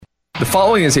The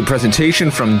following is a presentation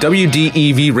from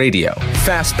WDEV Radio.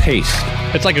 Fast-paced.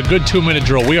 It's like a good 2-minute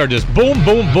drill. We are just boom,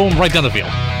 boom, boom, right down the field.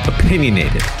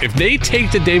 Opinionated. If they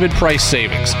take the David Price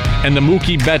savings and the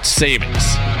Mookie Betts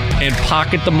savings and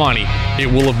pocket the money, it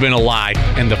will have been a lie,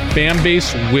 and the fan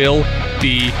base will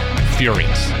be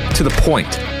furious. To the point.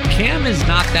 Cam is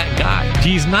not that guy.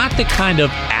 He's not the kind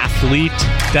of athlete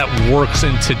that works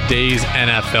in today's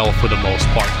NFL for the most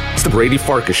part. It's the Brady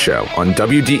Farkas Show on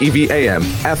WDEV AM,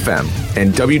 FM,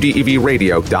 and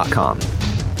WDEVradio.com.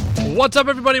 What's up,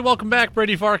 everybody? Welcome back.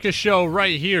 Brady Farkas Show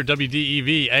right here,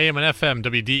 WDEV AM and FM,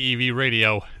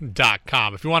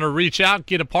 WDEVradio.com. If you want to reach out,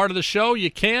 get a part of the show,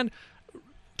 you can.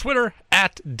 Twitter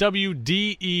at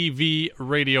WDEV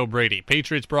Radio Brady.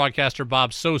 Patriots broadcaster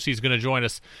Bob Socci is going to join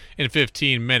us in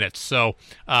 15 minutes. So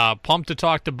pumped to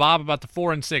talk to Bob about the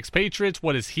 4-6 Patriots.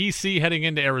 What does he see heading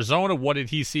into Arizona? What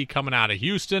did he see coming out of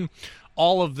Houston?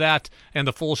 All of that and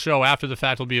the full show after the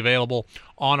fact will be available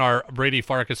on our Brady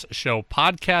Farkas Show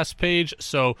podcast page.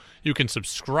 So you can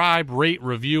subscribe, rate,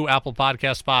 review, Apple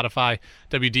Podcasts, Spotify,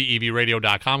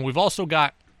 WDEVradio.com. We've also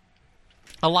got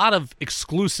a lot of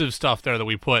exclusive stuff there that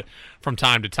we put from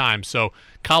time to time. So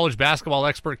college basketball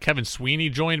expert Kevin Sweeney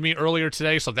joined me earlier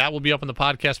today, so that will be up on the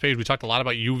podcast page. We talked a lot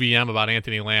about UVM, about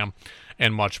Anthony Lamb,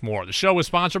 and much more. The show is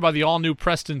sponsored by the all-new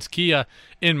Preston's Kia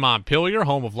in Montpelier,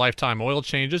 home of lifetime oil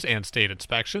changes and state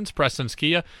inspections. Preston's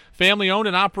Kia, family-owned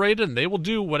and operated, and they will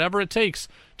do whatever it takes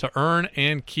to earn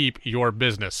and keep your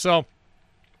business. So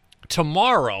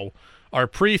tomorrow, our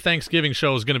pre-Thanksgiving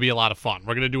show is going to be a lot of fun.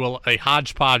 We're going to do a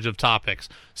hodgepodge of topics.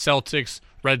 Celtics,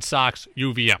 Red Sox,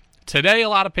 UVM. Today, a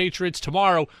lot of Patriots.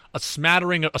 Tomorrow, a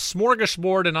smattering, a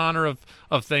smorgasbord in honor of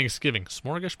Thanksgiving.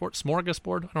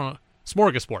 Smorgasbord? I don't know.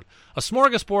 Smorgasbord. A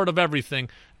smorgasbord of everything.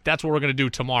 That's what we're going to do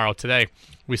tomorrow. Today,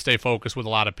 we stay focused with a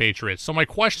lot of Patriots. So my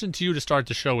question to you to start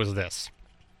the show is this.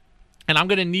 And I'm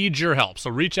going to need your help. So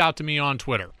reach out to me on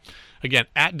Twitter. Again,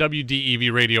 at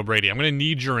WDEV Radio Brady. I'm going to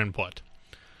need your input.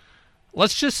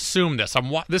 Let's just assume this.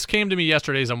 This came to me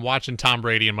yesterday as I'm watching Tom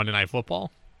Brady in Monday Night Football.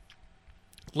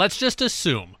 Let's just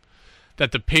assume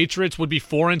that the Patriots would be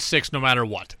 4-6 no matter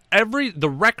what. The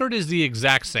record is the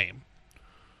exact same.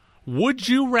 Would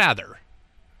you rather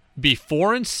be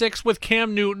 4-6 with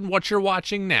Cam Newton, what you're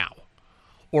watching now,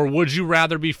 or would you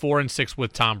rather be 4-6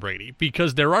 with Tom Brady?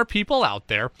 Because there are people out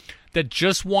there that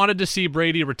just wanted to see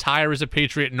Brady retire as a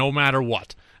Patriot no matter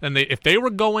what. And if they were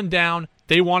going down,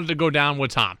 they wanted to go down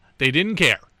with Tom. They didn't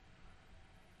care.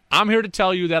 I'm here to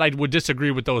tell you that I would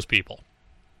disagree with those people.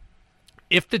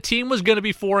 If the team was going to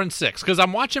be 4-6, because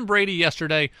I'm watching Brady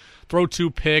yesterday throw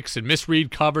 2 picks and misread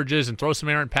coverages and throw some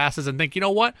errant passes and think, you know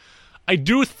what? I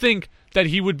do think that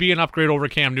he would be an upgrade over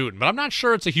Cam Newton, but I'm not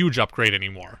sure it's a huge upgrade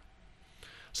anymore.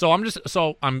 So I'm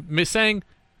saying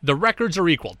the records are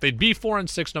equal. They'd be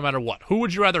 4-6 no matter what. Who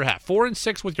would you rather have?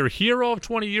 4-6 with your hero of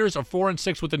 20 years or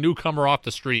 4-6 with the newcomer off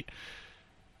the street?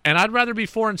 And I'd rather be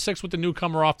 4-6 with the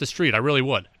newcomer off the street. I really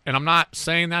would. And I'm not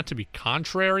saying that to be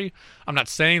contrary. I'm not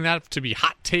saying that to be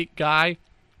hot take guy.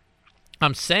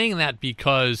 I'm saying that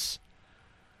because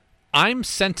I'm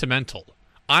sentimental.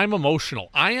 I'm emotional.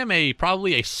 I am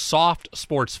probably a soft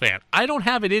sports fan. I don't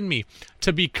have it in me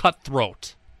to be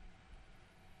cutthroat.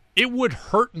 It would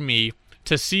hurt me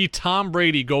to see Tom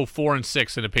Brady go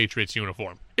 4-6 in a Patriots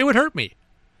uniform. It would hurt me.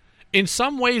 In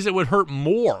some ways, it would hurt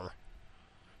more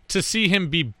to see him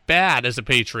be bad as a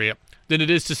Patriot than it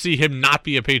is to see him not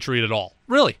be a Patriot at all.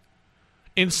 Really.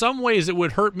 In some ways, it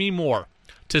would hurt me more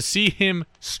to see him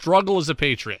struggle as a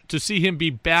Patriot, to see him be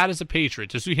bad as a Patriot,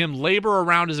 to see him labor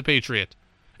around as a Patriot.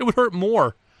 It would hurt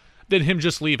more than him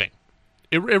just leaving.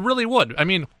 It really would. I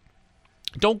mean,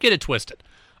 don't get it twisted.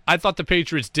 I thought the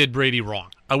Patriots did Brady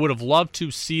wrong. I would have loved to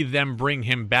see them bring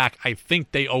him back. I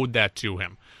think they owed that to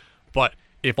him. But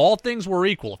if all things were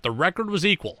equal, if the record was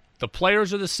equal, the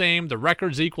players are the same, the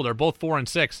record's equal, they're both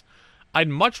 4-6, I'd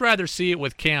much rather see it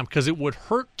with Cam because it would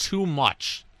hurt too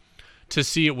much to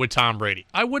see it with Tom Brady.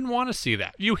 I wouldn't want to see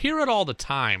that. You hear it all the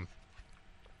time.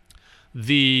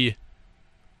 The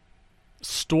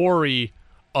story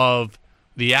of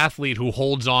the athlete who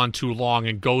holds on too long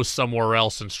and goes somewhere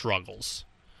else and struggles.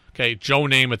 Okay, Joe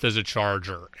Namath is a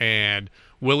Charger, and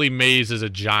Willie Mays is a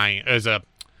Giant, as a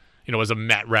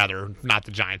Met rather, not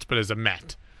the Giants, but as a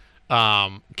Met.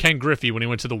 Ken Griffey when he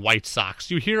went to the White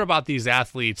Sox. You hear about these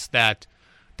athletes that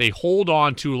they hold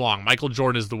on too long. Michael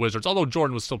Jordan is the Wizards, although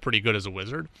Jordan was still pretty good as a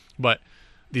Wizard. But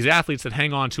these athletes that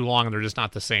hang on too long and they're just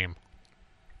not the same.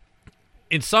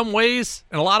 In some ways,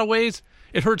 in a lot of ways,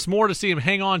 it hurts more to see him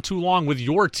hang on too long with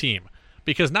your team.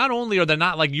 Because not only are they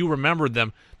not like you remembered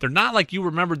them, they're not like you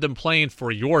remembered them playing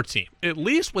for your team. At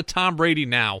least with Tom Brady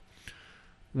now,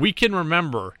 we can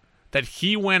remember that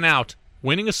he went out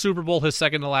winning a Super Bowl his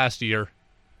second to last year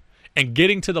and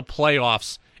getting to the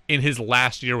playoffs in his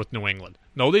last year with New England.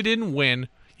 No, they didn't win.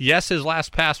 Yes, his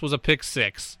last pass was a pick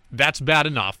six. That's bad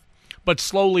enough. But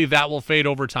slowly that will fade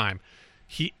over time.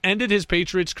 He ended his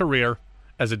Patriots career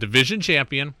as a division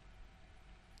champion,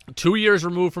 2 years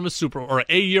removed from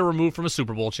a year removed from a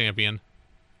Super Bowl champion.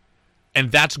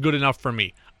 And that's good enough for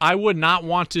me. I would not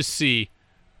want to see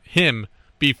him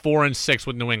be 4-6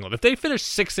 with New England. If they finish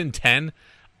 6-10,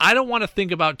 I don't want to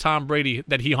think about Tom Brady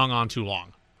that he hung on too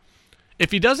long.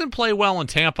 If he doesn't play well in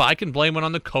Tampa, I can blame it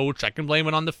on the coach. I can blame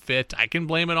it on the fit. I can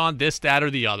blame it on this, that,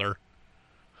 or the other.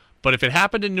 But if it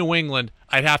happened in New England,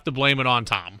 I'd have to blame it on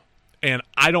Tom. And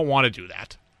I don't want to do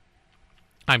that.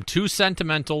 I'm too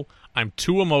sentimental. I'm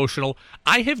too emotional.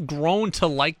 I have grown to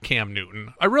like Cam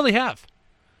Newton. I really have.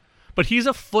 But he's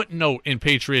a footnote in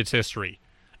Patriots history.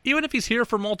 Even if he's here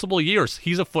for multiple years,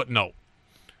 he's a footnote.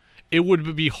 It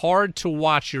would be hard to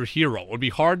watch your hero. It would be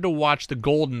hard to watch the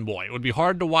golden boy. It would be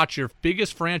hard to watch your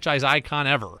biggest franchise icon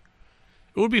ever.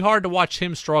 It would be hard to watch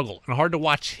him struggle and hard to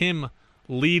watch him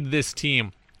lead this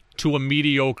team to a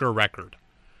mediocre record.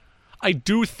 I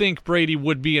do think Brady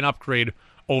would be an upgrade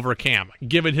over Cam,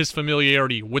 given his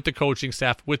familiarity with the coaching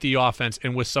staff, with the offense,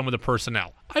 and with some of the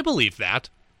personnel. I believe that.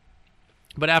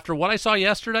 But after what I saw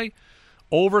yesterday,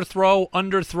 overthrow,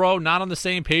 underthrow, not on the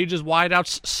same page as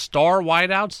wideouts, star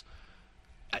wideouts,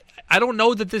 I don't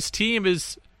know that this team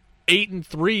is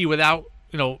 8-3 without,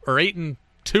 or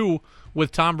 8-2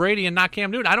 with Tom Brady and not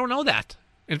Cam Newton. I don't know that.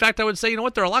 In fact, I would say,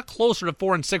 they're a lot closer to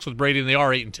 4-6 with Brady than they are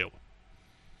 8-2.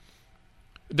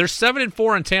 They're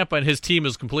 7-4 in Tampa, and his team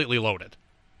is completely loaded.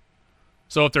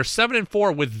 So if they're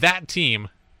 7-4 with that team,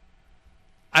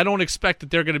 I don't expect that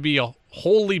they're going to be a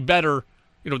wholly better,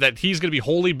 that he's going to be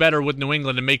wholly better with New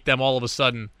England and make them all of a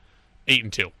sudden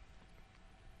 8-2.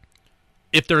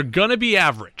 If they're going to be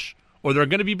average or they're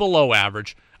going to be below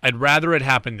average, I'd rather it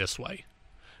happen this way.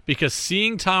 Because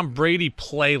seeing Tom Brady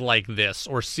play like this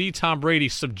or see Tom Brady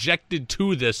subjected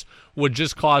to this would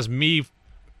just cause me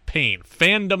pain.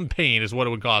 Fandom pain is what it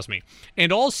would cause me.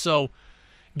 And also,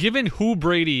 given who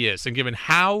Brady is and given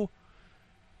how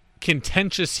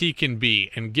contentious he can be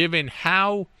and given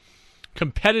how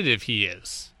competitive he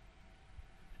is,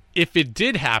 if it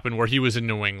did happen where he was in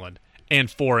New England and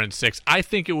 4-6, I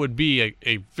think it would be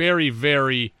a very,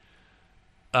 very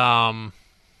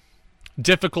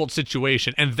difficult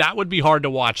situation, and that would be hard to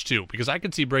watch too, because I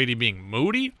could see Brady being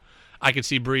moody, I could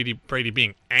see Brady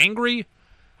being angry,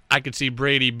 I could see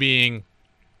Brady being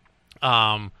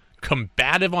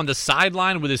combative on the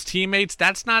sideline with his teammates.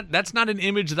 That's not an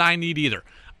image that I need either.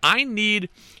 I need,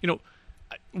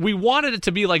 we wanted it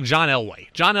to be like John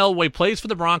Elway. John Elway plays for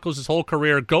the Broncos his whole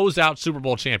career, goes out Super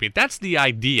Bowl champion. That's the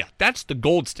idea. That's the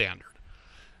gold standard.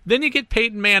 Then you get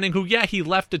Peyton Manning, who, he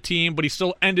left the team, but he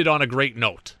still ended on a great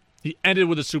note. He ended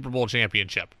with a Super Bowl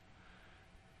championship.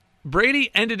 Brady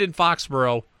ended in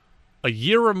Foxborough, a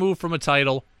year removed from a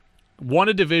title, won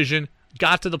a division,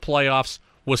 got to the playoffs,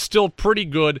 was still pretty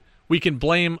good. We can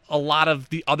blame a lot of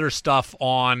the other stuff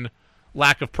on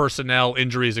lack of personnel,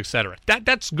 injuries, etc.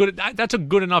 That's good. That's a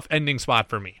good enough ending spot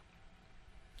for me.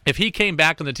 If he came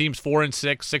back and the team's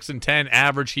 4-6, 6-10,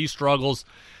 average, he struggles,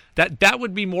 that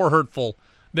would be more hurtful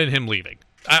than him leaving.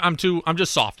 I'm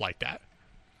just soft like that.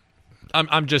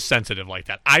 I'm just sensitive like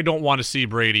that. I don't want to see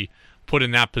Brady put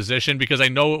in that position because I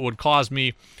know it would cause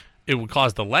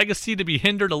the legacy to be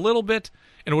hindered a little bit,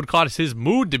 and it would cause his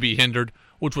mood to be hindered,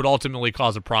 which would ultimately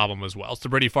cause a problem as well. It's the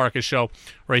Brady Farkas Show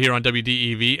right here on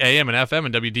WDEV AM and FM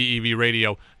and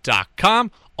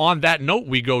WDEVradio.com. On that note,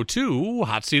 we go to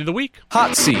Hot Seat of the Week.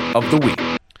 Hot Seat of the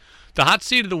Week. The Hot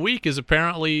Seat of the Week is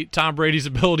apparently Tom Brady's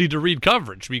ability to read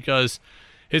coverage, because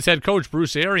his head coach,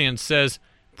 Bruce Arians, says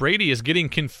Brady is getting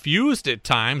confused at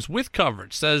times with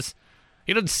coverage. Says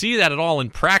he doesn't see that at all in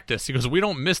practice. He goes, we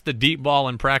don't miss the deep ball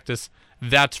in practice,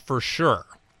 that's for sure.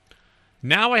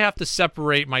 Now I have to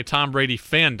separate my Tom Brady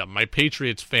fandom, my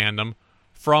Patriots fandom,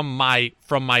 from my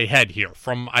head here.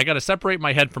 I got to separate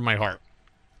my head from my heart.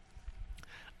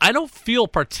 I don't feel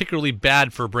particularly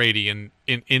bad for Brady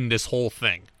in this whole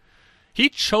thing. He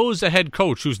chose a head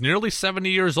coach who's nearly 70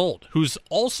 years old, who's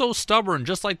also stubborn,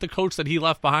 just like the coach that he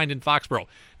left behind in Foxborough.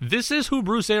 This is who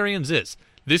Bruce Arians is.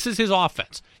 This is his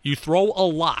offense. You throw a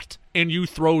lot, and you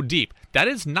throw deep. That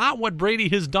is not what Brady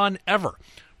has done ever.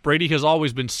 Brady has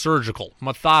always been surgical,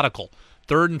 methodical.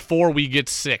 3rd and 4, we get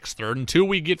 6. 3rd and 2,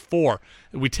 we get 4.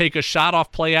 We take a shot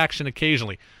off play action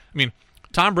occasionally. I mean,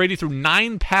 Tom Brady threw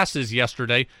 9 passes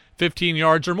yesterday, 15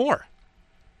 yards or more.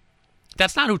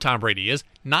 That's not who Tom Brady is.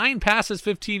 9 passes,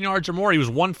 15 yards or more. He was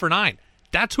 1 for 9.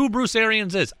 That's who Bruce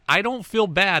Arians is. I don't feel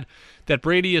bad that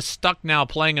Brady is stuck now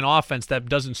playing an offense that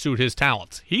doesn't suit his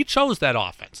talents. He chose that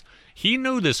offense. He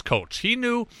knew this coach. He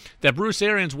knew that Bruce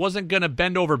Arians wasn't going to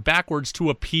bend over backwards to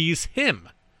appease him.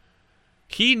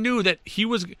 He knew that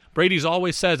Brady's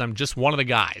always says, I'm just one of the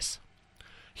guys.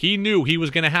 He knew he was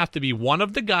going to have to be one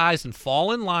of the guys and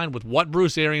fall in line with what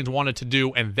Bruce Arians wanted to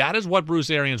do, and that is what Bruce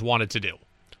Arians wanted to do.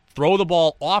 Throw the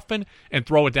ball often and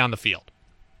throw it down the field.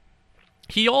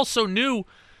 He also knew,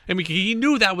 he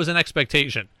knew that was an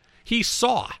expectation. He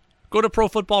saw, go to Pro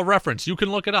Football Reference, you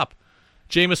can look it up.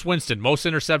 Jameis Winston, most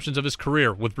interceptions of his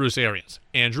career with Bruce Arians.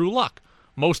 Andrew Luck,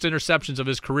 most interceptions of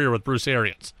his career with Bruce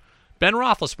Arians. Ben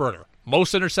Roethlisberger,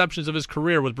 most interceptions of his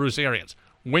career with Bruce Arians.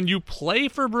 When you play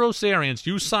for Bruce Arians,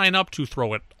 you sign up to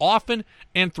throw it often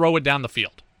and throw it down the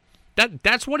field.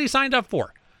 That's what he signed up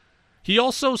for. He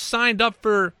also signed up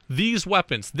for these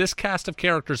weapons, this cast of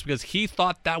characters, because he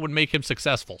thought that would make him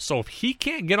successful. So if he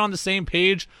can't get on the same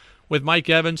page with Mike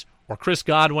Evans or Chris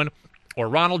Godwin or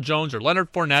Ronald Jones or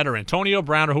Leonard Fournette or Antonio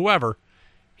Brown or whoever,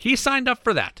 he signed up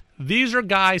for that. These are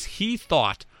guys he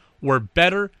thought were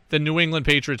better than New England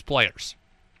Patriots players.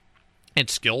 And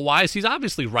skill-wise, he's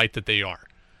obviously right that they are.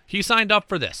 He signed up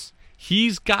for this.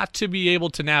 He's got to be able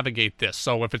to navigate this.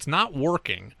 So if it's not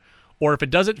working, or if it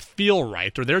doesn't feel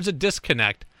right, or there's a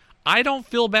disconnect, I don't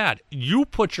feel bad. You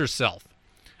put yourself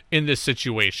in this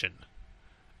situation.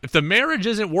 If the marriage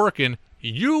isn't working,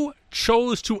 you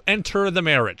chose to enter the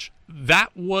marriage.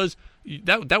 That was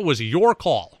your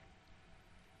call.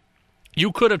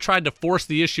 You could have tried to force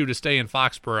the issue to stay in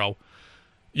Foxborough.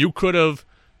 You could have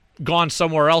gone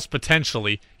somewhere else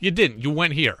potentially. You didn't. You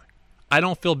went here. I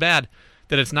don't feel bad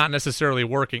that it's not necessarily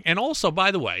working. And also,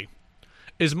 by the way,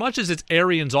 as much as it's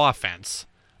Arians' offense,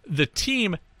 the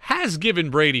team has given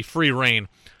Brady free rein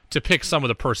to pick some of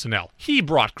the personnel. He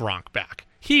brought Gronk back.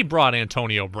 He brought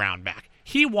Antonio Brown back.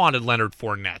 He wanted Leonard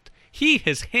Fournette. He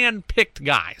has hand-picked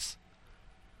guys.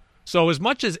 So as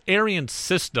much as Arians'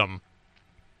 system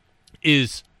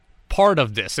is part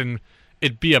of this, and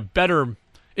it'd be better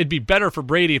for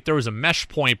Brady if there was a mesh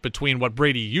point between what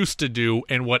Brady used to do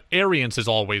and what Arians has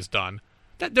always done.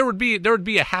 That there would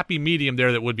be a happy medium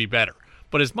there that would be better.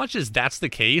 But as much as that's the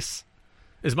case,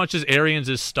 as much as Arians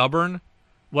is stubborn,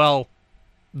 well,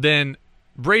 then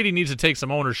Brady needs to take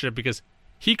some ownership because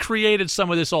he created some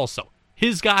of this also.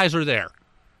 His guys are there.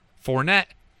 Fournette,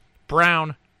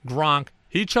 Brown, Gronk,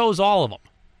 he chose all of them.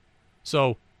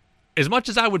 So as much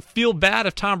as I would feel bad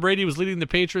if Tom Brady was leading the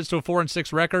Patriots to a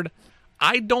 4-6 record,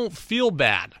 I don't feel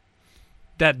bad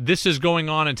that this is going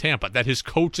on in Tampa, that his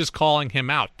coach is calling him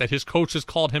out, that his coach has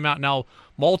called him out now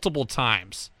multiple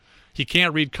times. He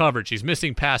can't read coverage. He's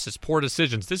missing passes, poor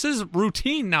decisions. This is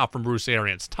routine now from Bruce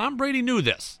Arians. Tom Brady knew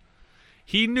this.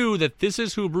 He knew that this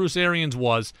is who Bruce Arians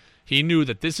was. He knew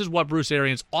that this is what Bruce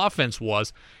Arians' offense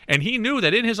was. And he knew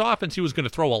that in his offense he was going to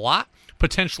throw a lot,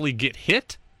 potentially get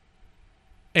hit,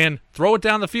 and throw it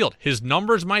down the field. His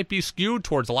numbers might be skewed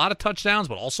towards a lot of touchdowns,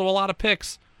 but also a lot of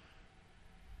picks.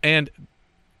 And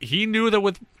he knew that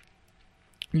with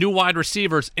new wide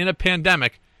receivers in a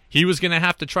pandemic, he was going to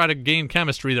have to try to gain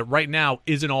chemistry that right now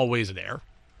isn't always there.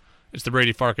 It's the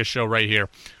Brady Farkas Show right here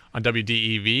on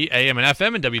WDEV, AM and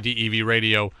FM, and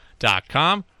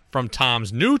WDEVradio.com. From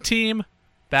Tom's new team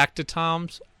back to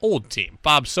Tom's old team.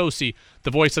 Bob Socci,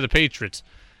 the voice of the Patriots.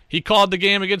 He called the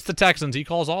game against the Texans. He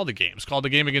calls all the games. Called the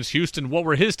game against Houston. What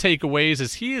were his takeaways?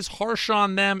 As he is harsh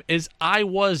on them as I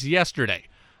was yesterday.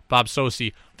 Bob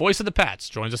Socci, voice of the Pats,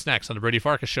 joins us next on the Brady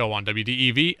Farkas Show on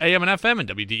WDEV, AM and FM, and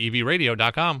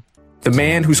WDEVradio.com. The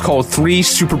man who's called 3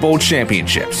 Super Bowl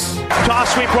championships.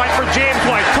 Toss sweep right for James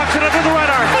White. Tucks it under the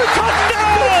radar. A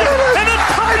touchdown! And a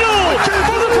title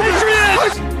for the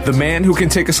Patriots! The man who can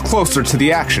take us closer to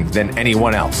the action than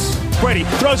anyone else. Brady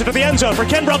throws it to the end zone for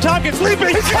Kenbrell Tompkins. Leaping.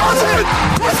 He calls it!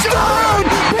 Touchdown!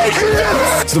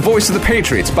 Patriots! It's the voice of the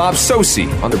Patriots, Bob Socci,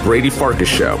 on the Brady Farkas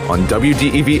Show on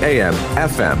WDEV AM,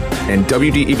 FM, and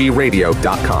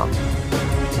WDEVradio.com.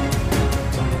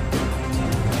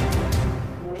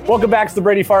 Welcome back to the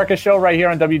Brady Farkas Show right here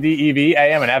on WDEV,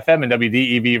 AM and FM, and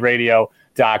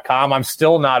WDEVradio.com. I'm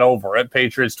still not over it.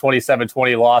 Patriots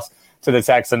 27-20 loss to the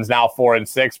Texans, now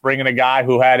 4-6, bringing a guy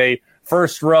who had a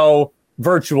first-row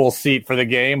virtual seat for the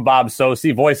game. Bob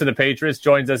Socci, voice of the Patriots,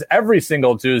 joins us every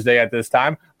single Tuesday at this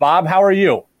time. Bob, how are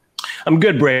you? I'm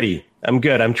good, Brady. I'm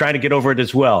good. I'm trying to get over it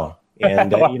as well.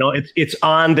 And, it's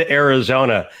on to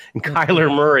Arizona and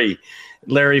Kyler Murray,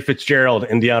 Larry Fitzgerald,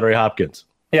 and DeAndre Hopkins.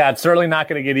 Yeah, it's certainly not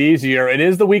going to get easier. It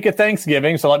is the week of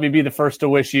Thanksgiving, so let me be the first to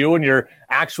wish you and your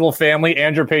actual family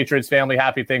and your Patriots family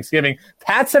happy Thanksgiving.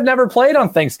 Pats have never played on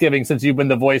Thanksgiving since you've been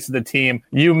the voice of the team.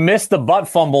 You missed the butt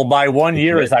fumble by 1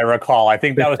 year, as I recall. I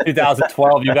think that was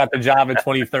 2012. You got the job in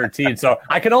 2013. So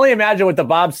I can only imagine what the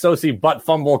Bob Socci butt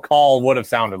fumble call would have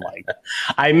sounded like.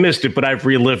 I missed it, but I've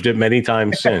relived it many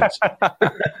times since.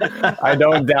 I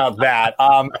don't doubt that.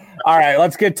 All right,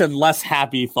 let's get to less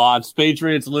happy thoughts.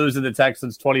 Patriots lose to the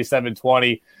Texans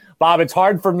 27-20. Bob, it's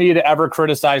hard for me to ever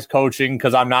criticize coaching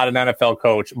because I'm not an NFL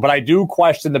coach, but I do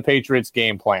question the Patriots'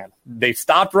 game plan. They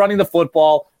stopped running the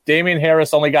football. Damian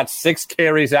Harris only got 6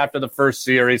 carries after the first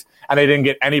series, and they didn't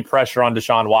get any pressure on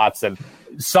Deshaun Watson.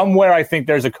 Somewhere I think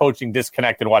there's a coaching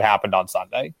disconnect in what happened on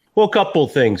Sunday. Well, a couple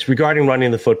of things regarding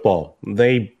running the football.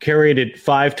 They carried it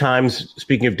 5 times,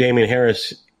 speaking of Damian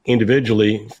Harris,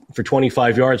 individually for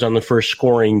 25 yards on the first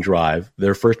scoring drive,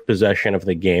 their first possession of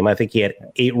the game. I think he had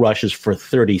 8 rushes for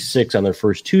 36 on their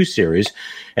first 2 series,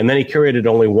 and then he carried it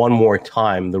only one more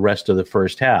time the rest of the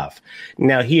first half.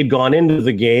 Now, he had gone into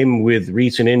the game with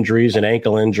recent injuries, an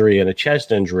ankle injury and a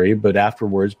chest injury, but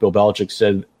afterwards, Bill Belichick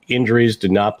said injuries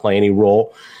did not play any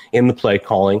role in the play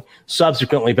calling.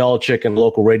 Subsequently, Belichick in a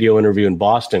local radio interview in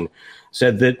Boston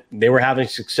said that they were having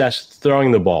success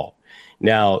throwing the ball.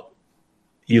 Now,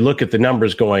 you look at the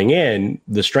numbers going in,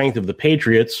 the strength of the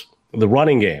Patriots, the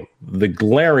running game, the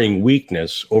glaring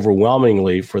weakness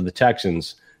overwhelmingly for the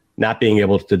Texans not being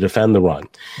able to defend the run.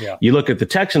 Yeah. You look at the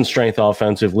Texans' strength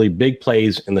offensively, big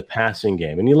plays in the passing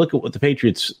game. And you look at what the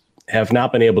Patriots have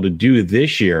not been able to do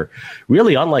this year,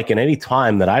 really unlike in any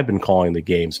time that I've been calling the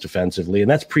games defensively,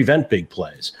 and that's prevent big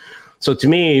plays. So to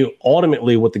me,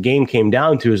 ultimately, what the game came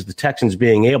down to is the Texans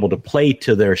being able to play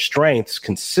to their strengths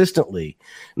consistently,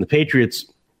 and the Patriots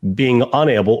being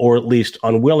unable or at least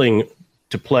unwilling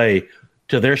to play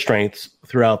to their strengths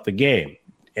throughout the game.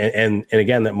 And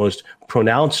again, that most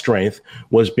pronounced strength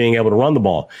was being able to run the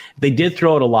ball. They did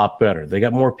throw it a lot better. They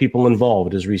got more people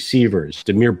involved as receivers.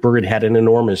 Demir Byrd had an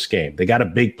enormous game. They got a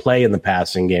big play in the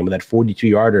passing game with that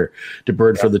 42-yarder to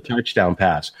Byrd for the touchdown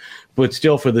pass. But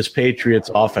still, for this Patriots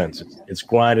offense, it's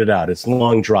grinded out. It's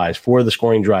long drives, 4 of the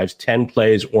scoring drives, 10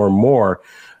 plays or more.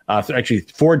 Actually,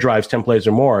 4 drives, 10 plays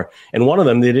or more. And one of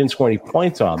them, they didn't score any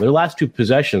points on. Their last 2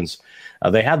 possessions,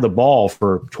 they had the ball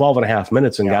for 12 and a half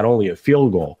minutes and got only a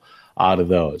field goal out of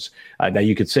those. Now,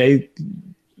 you could say,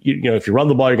 you know, if you run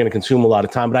the ball, you're going to consume a lot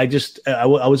of time. But I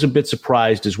was a bit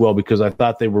surprised as well because I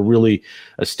thought they were really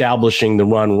establishing the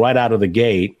run right out of the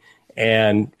gate.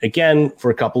 And again,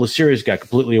 for a couple of series, got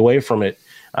completely away from it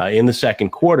in the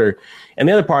second quarter. And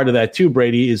the other part of that too,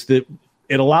 Brady, is that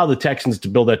it allowed the Texans to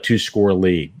build that 2-score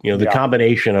lead. You know, the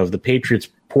combination of the Patriots'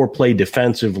 poor play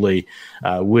defensively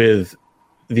with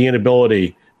the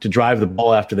inability to drive the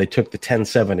ball after they took the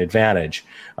 10-7 advantage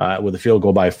with a field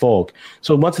goal by Folk.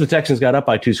 So once the Texans got up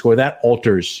by 2-score, that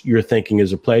alters your thinking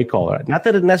as a play caller. Not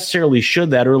that it necessarily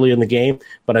should that early in the game,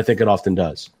 but I think it often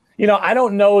does. You know, I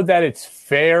don't know that it's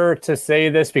fair to say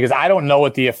this because I don't know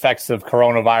what the effects of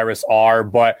coronavirus are,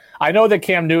 but I know that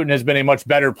Cam Newton has been a much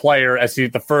better player as the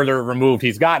further removed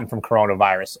he's gotten from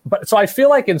coronavirus. But so I feel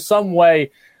like in some way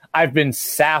I've been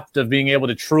sapped of being able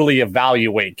to truly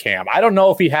evaluate Cam. I don't know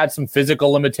if he had some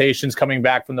physical limitations coming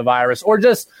back from the virus or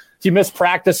just he missed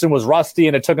practice and was rusty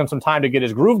and it took him some time to get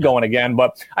his groove going again.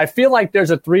 But I feel like there's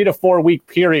a 3 to 4 week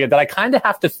period that I kind of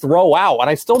have to throw out. And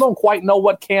I still don't quite know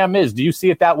what Cam is. Do you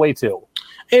see it that way too?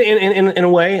 In a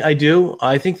way, I do.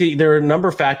 I think that there are a number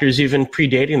of factors even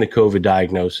predating the COVID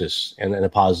diagnosis and a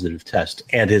positive test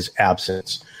and his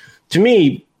absence. To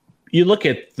me, you look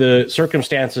at the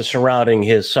circumstances surrounding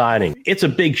his signing. It's a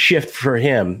big shift for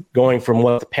him going from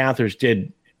what the Panthers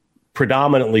did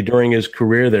predominantly during his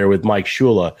career there with Mike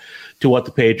Shula to what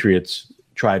the Patriots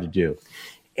tried to do.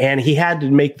 And he had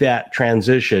to make that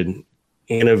transition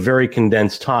in a very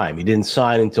condensed time. He didn't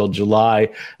sign until July.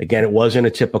 Again, it wasn't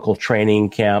a typical training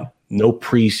camp, no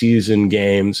preseason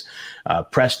games,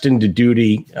 pressed into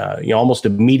duty, almost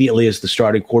immediately as the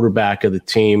starting quarterback of the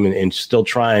team and still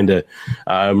trying to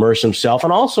immerse himself.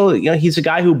 And also, he's a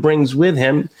guy who brings with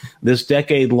him this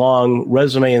decade-long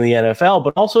resume in the NFL,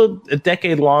 but also a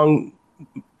decade-long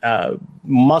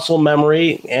muscle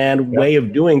memory and way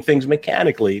of doing things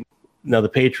mechanically. Now, the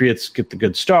Patriots get the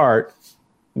good start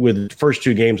with the first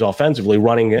 2 games offensively,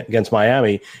 running against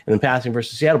Miami and then passing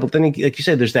versus Seattle. But then, like you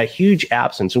said, there's that huge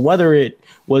absence. And whether it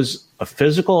was a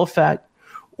physical effect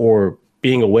or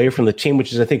being away from the team,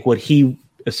 which is, I think, what he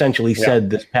essentially said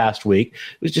this past week.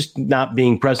 It was just not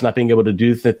being present, not being able to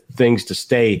do things to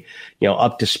stay,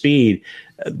 up to speed.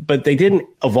 But they didn't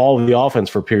evolve the offense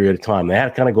for a period of time. They had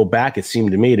to kind of go back, it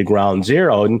seemed to me, to ground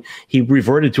zero. And he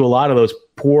reverted to a lot of those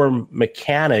poor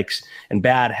mechanics and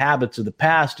bad habits of the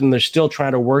past. And they're still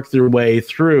trying to work their way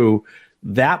through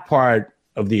that part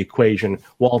of the equation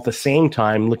while at the same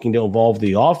time looking to evolve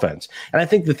the offense. And I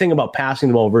think the thing about passing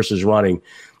the ball versus running,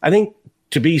 I think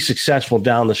to be successful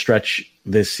down the stretch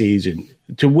this season,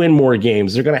 to win more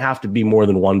games, they're going to have to be more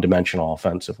than one-dimensional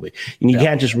offensively. And you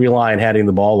can't just rely on handing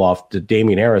the ball off to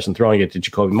Damian Harris and throwing it to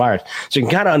Jacoby Myers. So you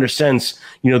can kind of understand,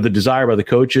 the desire by the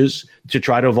coaches to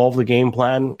try to evolve the game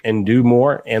plan and do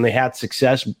more. And they had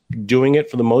success doing it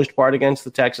for the most part against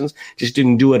the Texans, just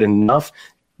didn't do it enough.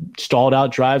 Stalled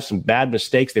out drives, some bad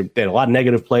mistakes. They had a lot of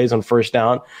negative plays on first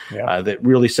down that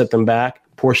really set them back.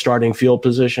 Poor starting field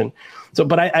position. So,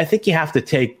 but I think you have to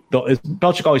take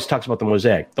Belichick always talks about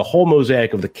the whole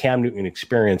mosaic of the Cam Newton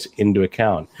experience into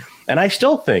account. And I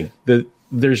still think that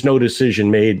there's no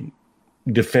decision made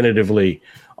definitively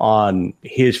on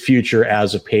his future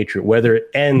as a Patriot, whether it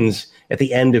ends at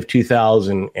the end of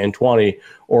 2020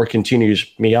 or continues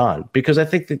beyond, because I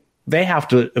think that they have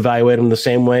to evaluate him the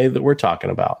same way that we're talking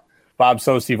about. Bob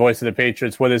Socci, voice of the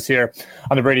Patriots, with us here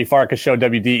on the Brady Farkas Show,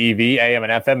 WDEV, AM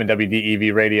and FM, and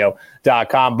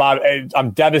WDEVradio.com. Bob, I'm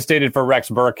devastated for Rex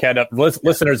Burkhead.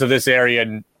 Listeners of this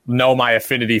area know my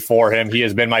affinity for him. He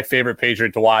has been my favorite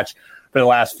Patriot to watch for the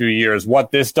last few years. What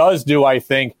this does do, I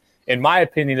think, in my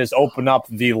opinion, is open up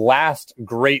the last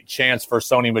great chance for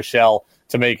Sony Michel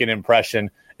to make an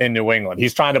impression in New England.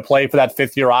 He's trying to play for that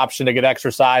fifth-year option to get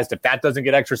exercised. If that doesn't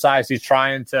get exercised, he's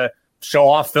trying to show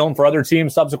off film for other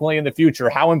teams subsequently in the future.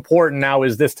 How important now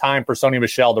is this time for Sony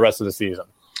Michel the rest of the season?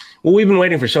 Well, we've been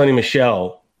waiting for Sony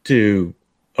Michel to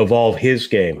evolve his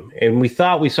game, and we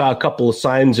thought we saw a couple of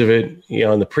signs of it,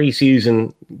 in the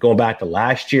preseason going back to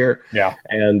last year. Yeah.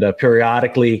 And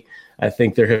periodically, I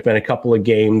think there have been a couple of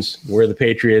games where the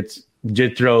Patriots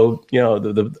did throw,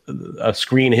 a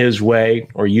screen his way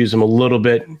or use him a little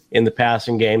bit in the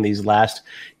passing game these last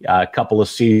couple of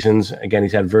seasons. Again,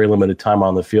 he's had very limited time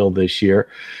on the field this year.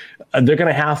 They're going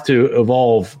to have to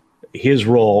evolve his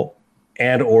role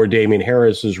and or Damian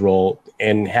Harris's role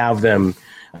and have them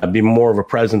be more of a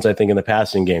presence, I think, in the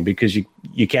passing game, because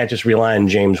you can't just rely on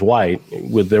James White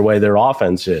with the way their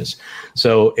offense is.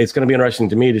 So it's going to be interesting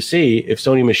to me to see if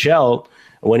Sony Michel,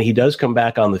 when he does come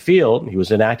back on the field, he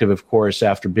was inactive, of course,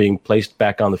 after being placed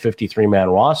back on the 53-man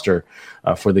roster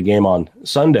for the game on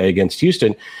Sunday against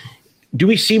Houston. Do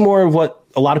we see more of what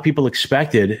a lot of people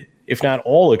expected, if not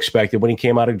all expected, when he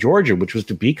came out of Georgia, which was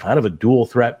to be kind of a dual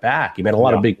threat back? He made a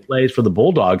lot of big plays for the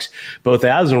Bulldogs, both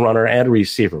as a runner and a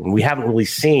receiver. And we haven't really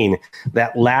seen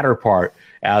that latter part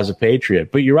as a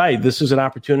Patriot. But you're right, this is an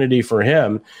opportunity for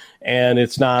him. And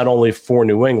it's not only for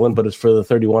New England, but it's for the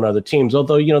 31 other teams.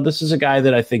 Although, this is a guy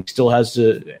that I think still has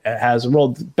a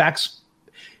role. Backs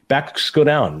go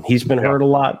down. He's been hurt a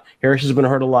lot. Harris has been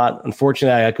hurt a lot.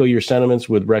 Unfortunately, I echo your sentiments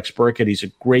with Rex Burkhead. He's a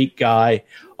great guy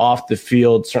off the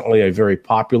field, certainly a very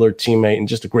popular teammate and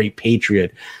just a great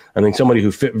Patriot. I think somebody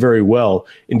who fit very well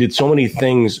and did so many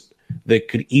things that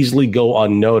could easily go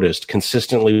unnoticed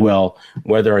consistently well,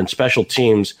 whether in special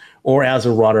teams or as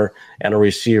a runner and a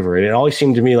receiver. And it always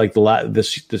seemed to me like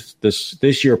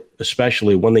this year,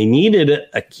 especially when they needed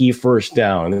a key first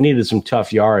down, they needed some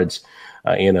tough yards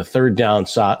in a third down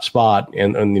spot.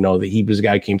 And he was the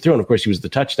guy who came through. And of course, he was the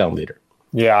touchdown leader.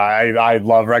 Yeah, I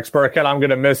love Rex Burkhead. I'm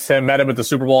going to miss him. Met him at the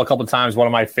Super Bowl a couple of times. One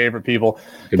of my favorite people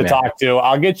to talk to.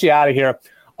 I'll get you out of here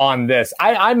on this.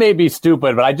 I may be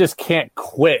stupid, but I just can't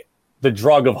quit the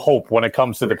drug of hope when it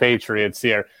comes to the Patriots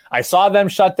here. I saw them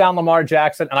shut down Lamar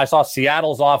Jackson, and I saw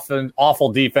Seattle's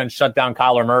awful defense shut down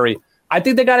Kyler Murray. I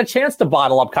think they got a chance to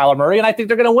bottle up Kyler Murray, and I think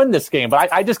they're going to win this game.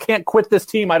 But I just can't quit this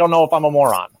team. I don't know if I'm a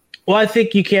moron. Well, I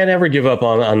think you can't ever give up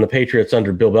on the Patriots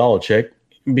under Bill Belichick,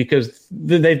 because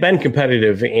they've been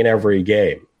competitive in every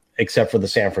game except for the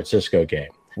San Francisco game.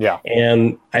 Yeah.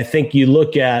 And I think you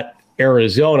look at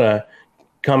Arizona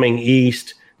coming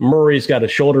east. Murray's got a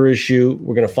shoulder issue.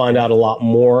 We're going to find out a lot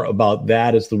more about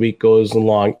that as the week goes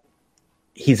along.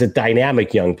 He's a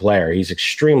dynamic young player. He's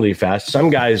extremely fast. Some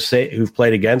guys who've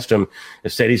played against him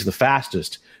have said he's the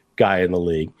fastest guy in the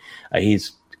league.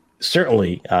 He's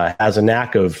certainly has a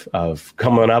knack of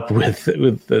coming up with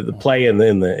the play in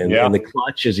the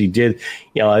clutch as he did.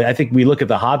 I think we look at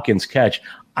the Hopkins catch.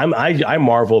 I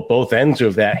marvel at both ends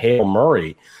of that Hail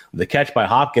Murray. The catch by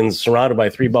Hopkins surrounded by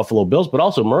 3 Buffalo Bills, but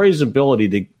also Murray's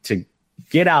ability to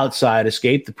get outside,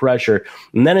 escape the pressure,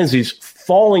 and then as he's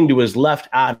falling to his left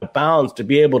out of bounds, to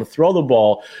be able to throw the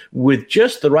ball with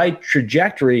just the right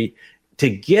trajectory to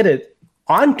get it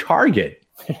on target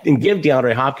and give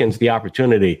DeAndre Hopkins the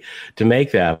opportunity to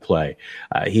make that play.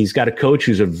 He's got a coach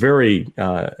who's a very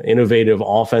innovative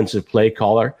offensive play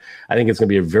caller. I think it's going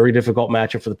to be a very difficult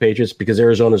matchup for the Patriots because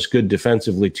Arizona's good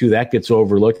defensively, too. That gets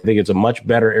overlooked. I think it's a much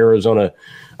better Arizona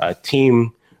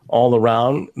team all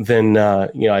around than,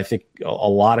 I think a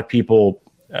lot of people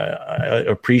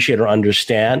appreciate or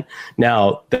understand.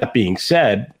 Now, that being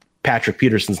said, Patrick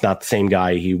Peterson's not the same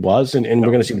guy he was, and we're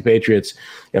going to see the Patriots,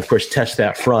 of course, test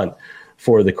that front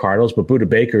for the Cardinals, but Budda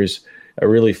Baker's a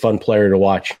really fun player to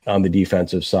watch on the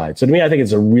defensive side. So to me, I think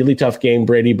it's a really tough game,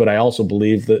 Brady, but I also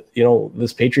believe that,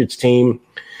 this Patriots team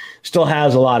still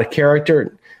has a lot of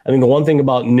character. I think the one thing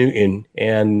about Newton,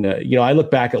 and, I look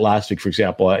back at last week, for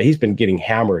example, he's been getting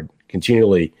hammered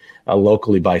continually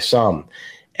locally by some.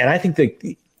 And I think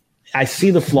that I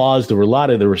see the flaws. There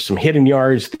were some hidden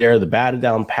yards there, the batted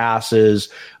down passes,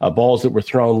 balls that were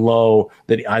thrown low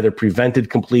that either prevented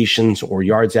completions or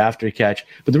yards after catch.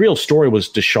 But the real story was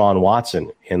Deshaun Watson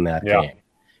in that game.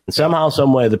 And somehow,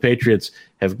 some way, the Patriots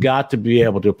have got to be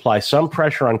able to apply some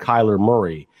pressure on Kyler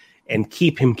Murray and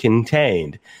keep him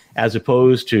contained, as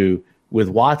opposed to with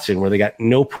Watson, where they got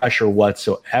no pressure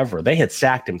whatsoever. They had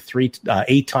sacked him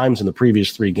 8 times in the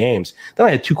previous 3 games. Then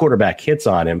I had 2 quarterback hits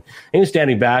on him. And he was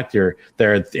standing back there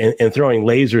and throwing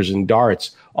lasers and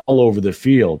darts all over the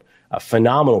field. A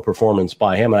phenomenal performance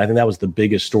by him. And I think that was the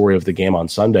biggest story of the game on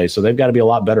Sunday. So they've got to be a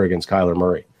lot better against Kyler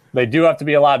Murray. They do have to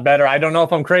be a lot better. I don't know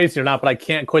if I'm crazy or not, but I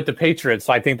can't quit the Patriots.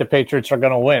 So I think the Patriots are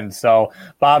going to win. So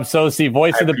Bob Socci,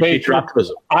 voice of the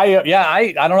Patriots. I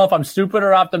don't know if I'm stupid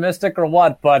or optimistic or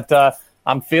what, but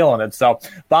I'm feeling it. So,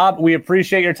 Bob, we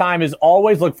appreciate your time as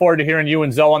always. Look forward to hearing you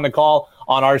and Zoe on the call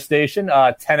on our station,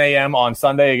 10 a.m. on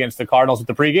Sunday against the Cardinals at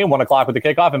the pregame, 1 o'clock with the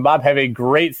kickoff. And, Bob, have a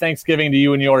great Thanksgiving to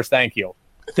you and yours. Thank you.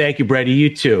 Thank you, Brady.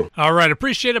 You too. All right.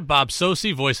 Appreciate it. Bob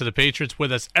Socci, voice of the Patriots,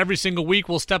 with us every single week.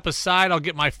 We'll step aside. I'll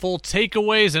get my full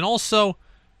takeaways. And also,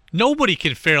 nobody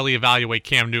can fairly evaluate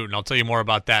Cam Newton. I'll tell you more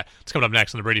about that. It's coming up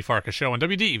next on the Brady Farkas Show on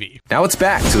WDEV. Now it's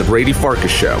back to the Brady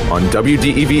Farkas Show on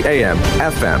WDEV AM,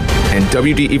 FM, and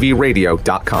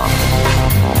WDEVradio.com.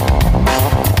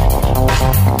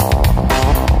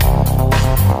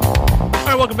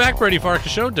 Welcome back, Brady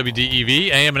Farkas Show,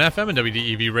 WDEV, AM and FM, and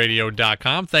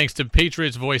WDEVradio.com. Thanks to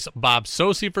Patriots voice Bob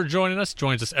Socci for joining us.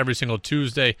 Joins us every single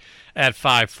Tuesday at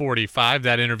 5:45.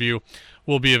 That interview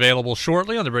will be available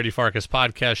shortly on the Brady Farkas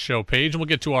Podcast Show page, and we'll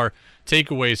get to our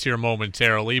takeaways here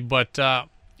momentarily. But, I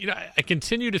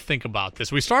continue to think about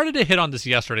this. We started to hit on this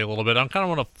yesterday a little bit. I kind of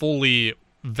want to fully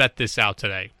vet this out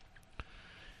today.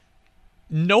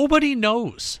 Nobody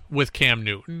knows with Cam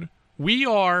Newton. We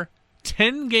are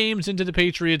 10 games into the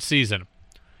Patriots season,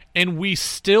 and we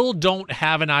still don't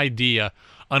have an idea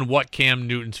on what Cam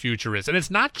Newton's future is. And it's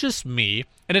not just me,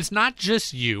 and it's not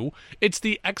just you. It's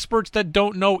the experts that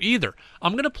don't know either.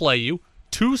 I'm going to play you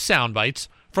 2 sound bites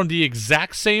from the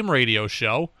exact same radio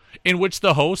show in which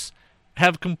the hosts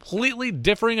have completely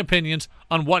differing opinions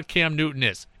on what Cam Newton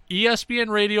is. ESPN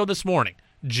Radio this morning,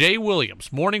 Jay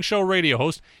Williams, morning show radio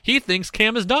host, he thinks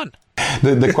Cam is done.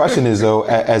 The question is, though,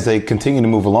 as they continue to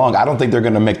move along, I don't think they're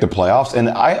going to make the playoffs. And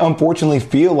I unfortunately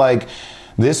feel like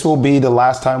this will be the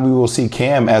last time we will see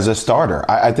Cam as a starter.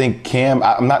 I think Cam,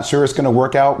 I'm not sure it's going to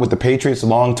work out with the Patriots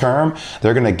long term.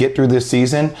 They're going to get through this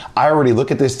season. I already look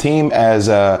at this team as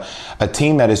a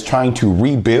team that is trying to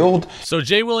rebuild. So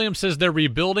Jay Williams says they're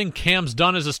rebuilding. Cam's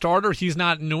done as a starter. He's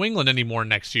not in New England anymore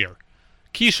next year.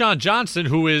 Keyshawn Johnson,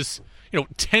 who is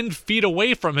 10 feet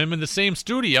away from him in the same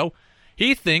studio,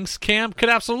 he thinks Cam could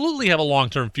absolutely have a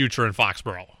long-term future in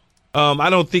Foxborough. I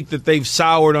don't think that they've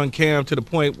soured on Cam to the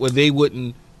point where they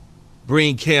wouldn't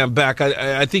bring Cam back.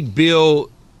 I think Bill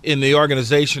in the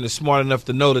organization is smart enough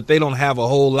to know that they don't have a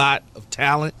whole lot of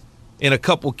talent, and a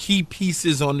couple key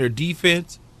pieces on their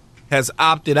defense has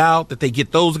opted out, that they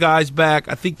get those guys back.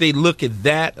 I think they look at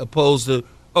that opposed to,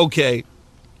 okay,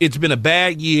 it's been a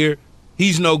bad year.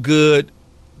 He's no good.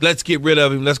 Let's get rid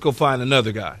of him. Let's go find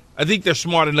another guy. I think they're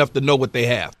smart enough to know what they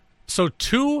have. So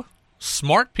 2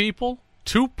 smart people,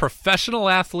 2 professional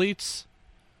athletes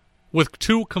with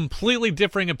 2 completely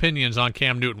differing opinions on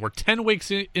Cam Newton. We're 10 weeks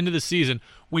into the season.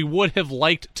 We would have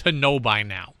liked to know by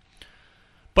now.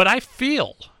 But I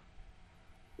feel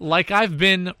like I've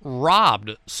been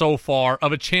robbed so far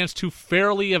of a chance to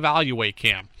fairly evaluate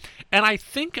Cam. And I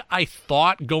think I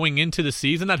thought going into the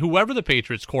season that whoever the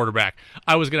Patriots quarterback,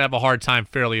 I was going to have a hard time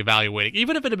fairly evaluating.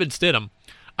 Even if it had been Stidham,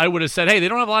 I would have said, hey, they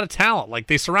don't have a lot of talent. Like,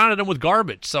 they surrounded him with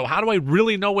garbage. So how do I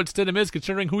really know what Stidham is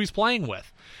considering who he's playing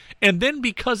with? And then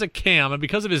because of Cam and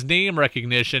because of his name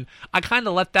recognition, I kind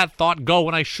of let that thought go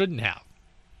when I shouldn't have.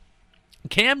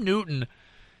 Cam Newton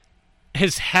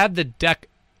has had the deck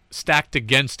stacked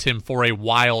against him for a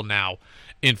while now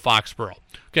in Foxborough.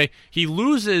 Okay, he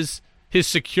loses his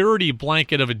security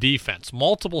blanket of a defense.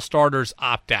 Multiple starters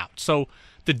opt out. So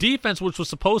the defense, which was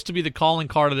supposed to be the calling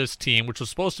card of this team, which was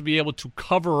supposed to be able to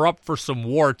cover up for some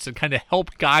warts and kind of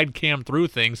help guide Cam through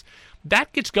things,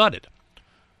 that gets gutted.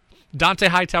 Dante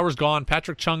Hightower's gone.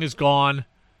 Patrick Chung is gone.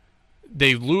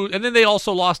 They lose, and then they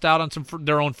also lost out on some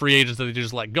their own free agents that they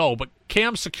just let go. But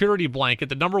Cam's security blanket,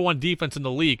 the number one defense in the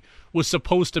league, was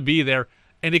supposed to be there,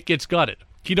 and it gets gutted.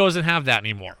 He doesn't have that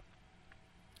anymore.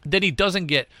 Then he doesn't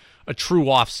get a true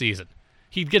offseason.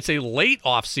 He gets a late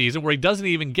offseason where he doesn't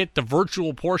even get the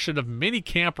virtual portion of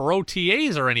minicamp or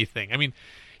OTAs or anything. I mean,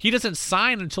 he doesn't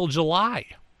sign until July.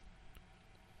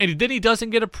 And then he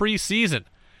doesn't get a preseason.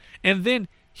 And then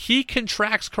he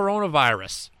contracts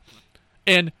coronavirus.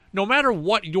 And no matter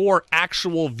what your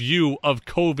actual view of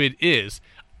COVID is,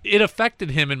 it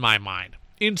affected him in my mind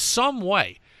in some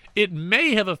way. It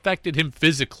may have affected him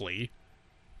physically,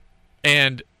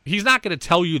 and he's not going to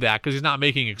tell you that because he's not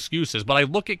making excuses. But I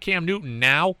look at Cam Newton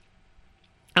now,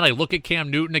 and I look at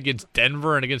Cam Newton against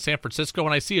Denver and against San Francisco,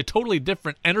 and I see a totally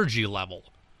different energy level.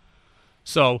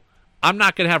 So I'm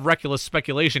not going to have reckless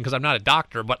speculation because I'm not a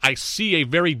doctor, but I see a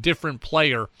very different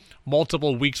player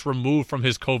multiple weeks removed from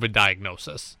his COVID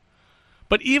diagnosis.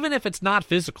 But even if it's not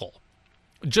physical,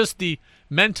 just the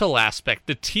mental aspect,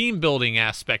 the team building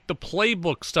aspect, the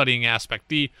playbook studying aspect,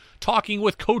 the talking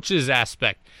with coaches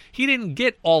aspect, he didn't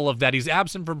get all of that. He's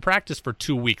absent from practice for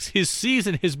 2 weeks. His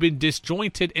season has been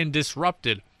disjointed and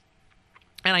disrupted.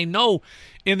 And I know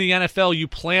in the NFL you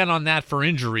plan on that for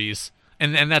injuries,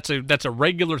 and that's a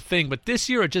regular thing, but this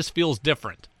year it just feels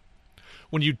different.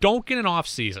 When you don't get an off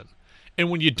season, and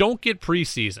when you don't get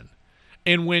preseason,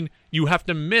 and when you have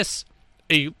to miss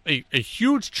a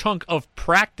huge chunk of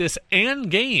practice and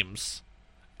games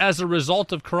as a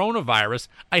result of coronavirus,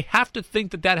 I have to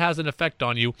think that has an effect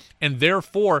on you, and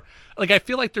therefore, I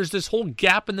feel like there's this whole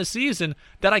gap in the season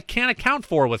that I can't account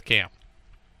for with Cam.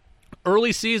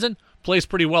 Early season, plays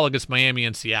pretty well against Miami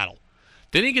and Seattle.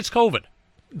 Then he gets COVID.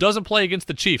 Doesn't play against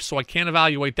the Chiefs, so I can't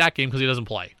evaluate that game because he doesn't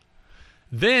play.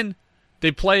 Then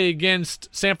they play against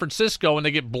San Francisco and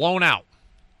they get blown out.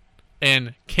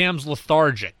 And Cam's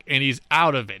lethargic, and he's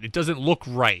out of it. It doesn't look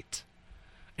right.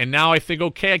 And now I think,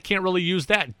 okay, I can't really use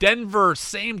that. Denver,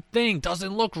 same thing,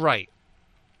 doesn't look right.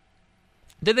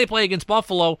 Then they play against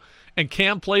Buffalo, and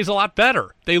Cam plays a lot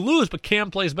better. They lose, but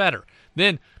Cam plays better.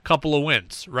 Then a couple of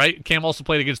wins, right? Cam also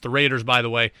played against the Raiders, by the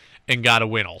way, and got a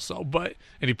win also.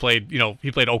 And he played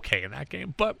okay in that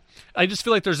game. But I just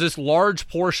feel like there's this large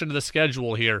portion of the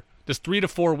schedule here, this 3 to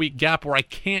 4 week gap where I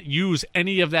can't use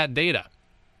any of that data.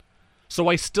 So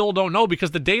I still don't know,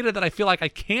 because the data that I feel like I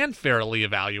can fairly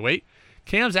evaluate,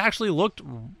 Cam's actually looked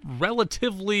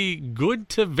relatively good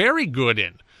to very good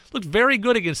in. Looked very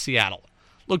good against Seattle.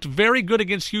 Looked very good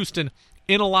against Houston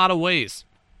in a lot of ways.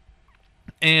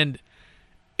 And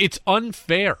it's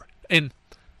unfair. And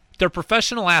they're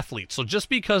professional athletes, so just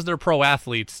because they're pro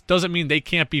athletes doesn't mean they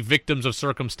can't be victims of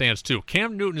circumstance too.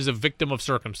 Cam Newton is a victim of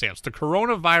circumstance. The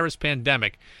coronavirus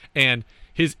pandemic and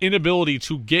his inability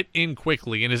to get in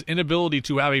quickly, and his inability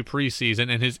to have a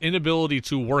preseason, and his inability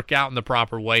to work out in the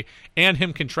proper way, and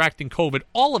him contracting COVID,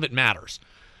 all of it matters.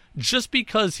 Just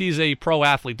because he's a pro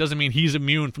athlete doesn't mean he's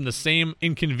immune from the same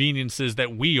inconveniences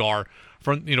that we are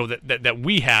from, that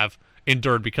we have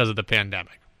endured because of the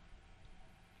pandemic.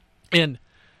 And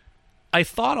I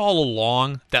thought all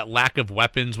along that lack of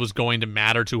weapons was going to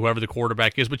matter to whoever the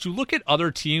quarterback is, but you look at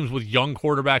other teams with young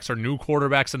quarterbacks or new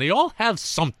quarterbacks, and they all have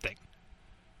something.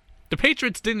 The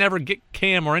Patriots didn't ever get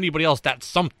Cam or anybody else that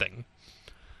something.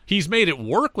 He's made it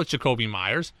work with Jacoby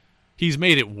Myers. He's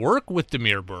made it work with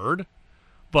Damiere Byrd.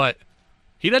 But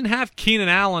he doesn't have Keenan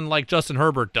Allen like Justin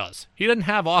Herbert does. He doesn't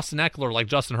have Austin Eckler like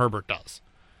Justin Herbert does.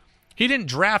 He didn't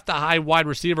draft a high wide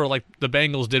receiver like the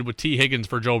Bengals did with T. Higgins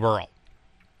for Joe Burrow.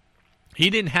 He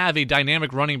didn't have a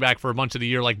dynamic running back for a bunch of the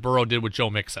year like Burrow did with Joe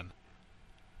Mixon.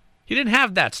 He didn't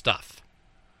have that stuff.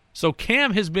 So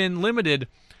Cam has been limited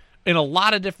in a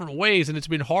lot of different ways, and it's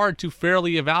been hard to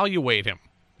fairly evaluate him.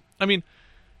 I mean,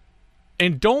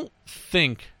 and don't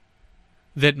think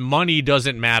that money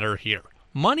doesn't matter here.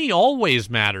 Money always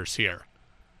matters here.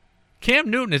 Cam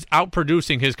Newton is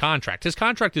outproducing his contract. His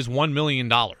contract is $1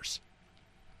 million.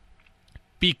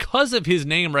 Because of his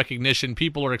name recognition,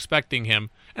 people are expecting him,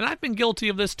 and I've been guilty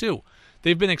of this too.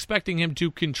 They've been expecting him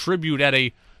to contribute at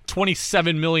a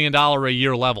 $27 million a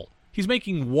year level. He's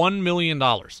making $1 million.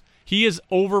 He is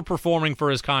overperforming for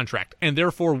his contract, and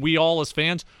therefore we all as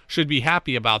fans should be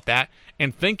happy about that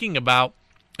and thinking about,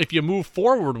 if you move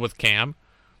forward with Cam,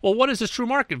 Well, what is his true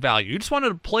market value? You just wanted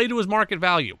to play to his market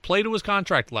value, play to his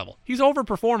contract level. He's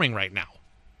overperforming right now.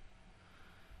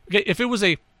 Okay, if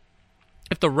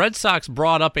the Red Sox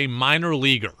brought up a minor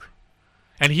leaguer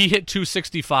and he hit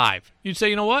 265, you'd say,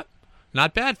 you know what?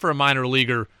 Not bad for a minor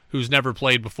leaguer who's never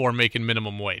played before making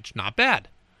minimum wage. Not bad.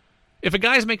 If a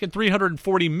guy's making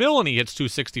 $340 million and he hits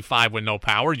 265 with no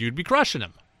power, you'd be crushing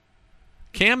him.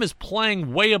 Cam is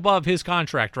playing way above his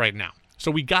contract right now,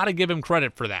 so we got to give him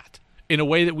credit for that in a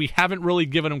way that we haven't really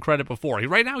given him credit before.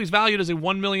 Right now, he's valued as a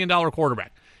 $1 million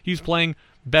quarterback. He's playing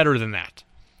better than that.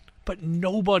 But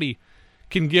nobody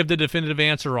can give the definitive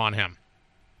answer on him.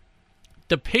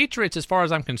 The Patriots, as far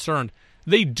as I'm concerned,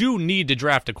 they do need to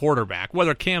draft a quarterback,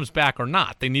 whether Cam's back or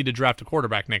not. They need to draft a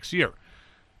quarterback next year.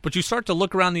 But you start to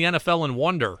look around the NFL and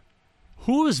wonder,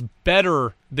 who is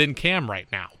better than Cam right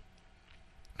now?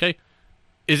 Okay,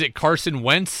 is it Carson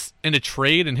Wentz in a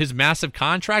trade and his massive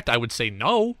contract? I would say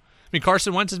no. I mean,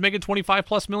 Carson Wentz is making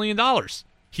 $25+ million.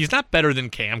 He's not better than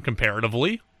Cam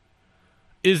comparatively.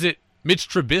 Is it Mitch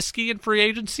Trubisky in free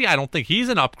agency? I don't think he's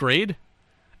an upgrade.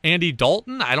 Andy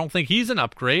Dalton? I don't think he's an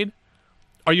upgrade.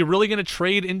 Are you really going to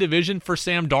trade in division for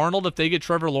Sam Darnold if they get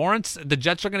Trevor Lawrence? The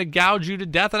Jets are going to gouge you to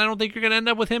death, and I don't think you're going to end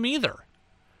up with him either.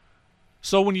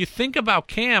 So when you think about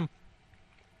Cam,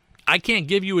 I can't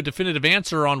give you a definitive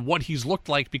answer on what he's looked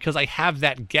like because I have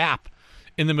that gap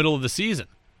in the middle of the season.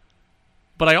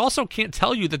 But I also can't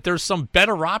tell you that there's some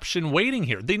better option waiting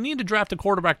here. They need to draft a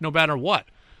quarterback no matter what.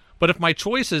 But if my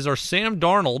choices are Sam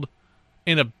Darnold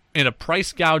in a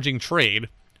price gouging trade,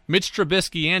 Mitch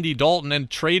Trubisky, Andy Dalton, and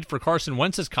trade for Carson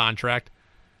Wentz's contract,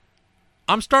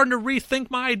 I'm starting to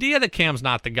rethink my idea that Cam's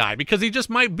not the guy because he just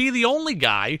might be the only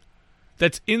guy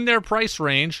that's in their price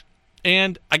range,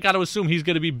 and I got to assume he's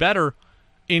going to be better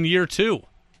in year 2.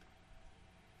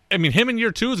 I mean, him in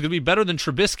year 2 is going to be better than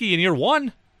Trubisky in year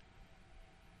 1.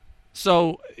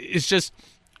 So it's just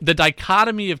the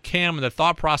dichotomy of Cam and the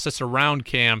thought process around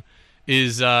Cam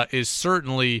is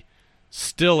certainly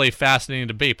still a fascinating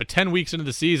debate. But 10 weeks into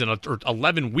the season, or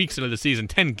 11 weeks into the season,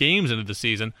 10 games into the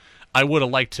season, I would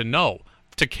have liked to know.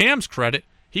 To Cam's credit,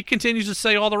 he continues to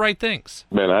say all the right things.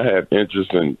 Man, I have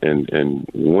interest in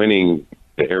winning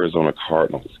the Arizona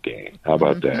Cardinals game. How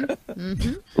about that?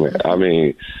 Man, I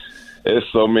mean, there's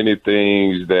so many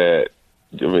things that,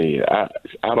 I mean, I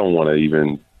don't want to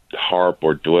even harp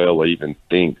or dwell or even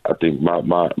think. I think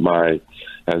my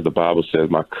as the Bible says,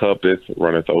 my cup is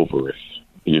runneth over it.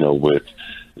 You know, with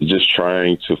just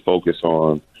trying to focus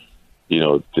on, you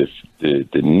know, the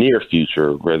near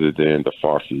future rather than the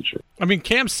far future. I mean,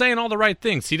 Cam's saying all the right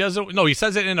things. He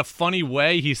says it in a funny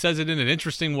way. He says it in an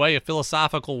interesting way, a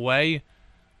philosophical way.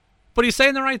 But he's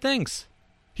saying the right things.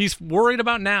 He's worried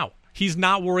about now. He's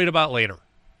not worried about later.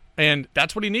 And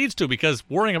that's what he needs to, because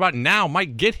worrying about now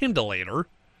might get him to later.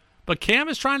 But Cam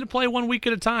is trying to play 1 week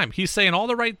at a time. He's saying all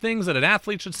the right things that an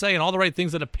athlete should say and all the right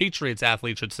things that a Patriots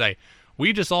athlete should say.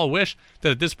 We just all wish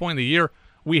that at this point in the year,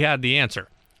 we had the answer.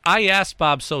 I asked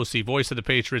Bob Socci, voice of the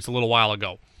Patriots, a little while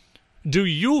ago, do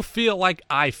you feel like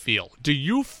I feel? Do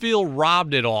you feel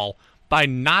robbed at all by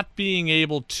not being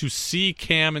able to see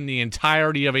Cam in the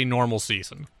entirety of a normal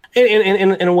season?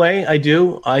 In a way, I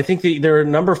do. I think there are a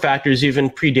number of factors even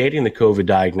predating the COVID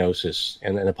diagnosis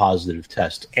and a positive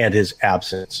test and his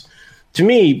absence. To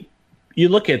me, you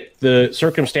look at the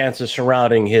circumstances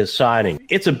surrounding his signing.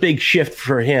 It's a big shift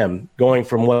for him going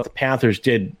from what the Panthers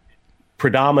did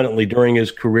predominantly during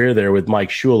his career there with Mike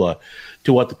Shula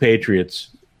to what the Patriots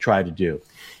tried to do.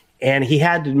 And he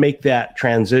had to make that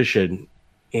transition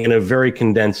in a very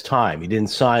condensed time. He didn't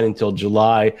sign until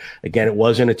July. Again, it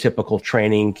wasn't a typical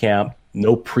training camp,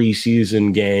 no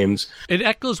preseason games. It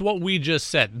echoes what we just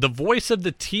said. The voice of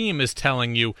the team is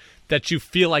telling you that you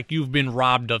feel like you've been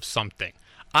robbed of something.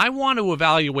 I want to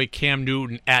evaluate Cam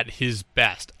Newton at his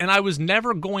best, and I was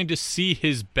never going to see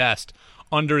his best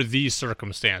under these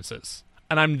circumstances.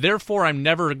 And I'm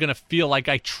never going to feel like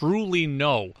I truly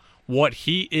know what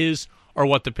he is or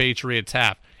what the Patriots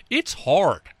have. It's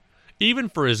hard. Even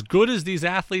for as good as these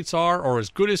athletes are or as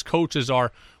good as coaches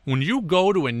are, when you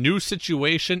go to a new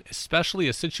situation, especially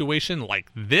a situation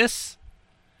like this,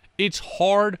 it's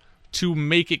hard to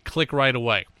make it click right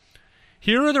away.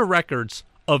 Here are the records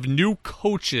of new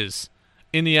coaches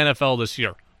in the NFL this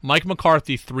year. Mike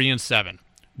McCarthy, 3-7.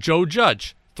 Joe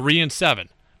Judge, 3-7.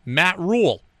 Matt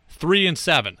Rule,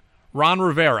 3-7. Ron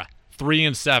Rivera,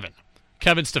 3-7.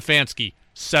 Kevin Stefanski,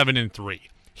 7-3.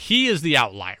 He is the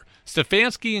outlier.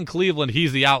 Stefanski in Cleveland,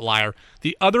 he's the outlier.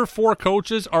 The other 4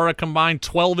 coaches are a combined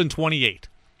 12-28.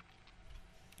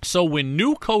 So when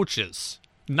new coaches,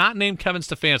 not named Kevin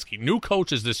Stefanski, new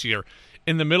coaches this year,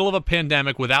 in the middle of a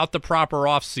pandemic without the proper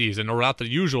offseason or without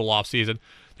the usual offseason,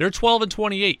 They're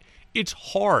 12-28. It's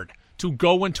hard to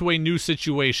go into a new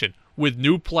situation with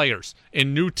new players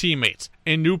and new teammates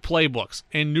and new playbooks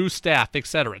and new staff,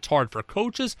 etc. It's hard for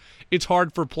coaches. It's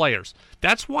hard for players.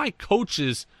 That's why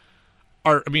coaches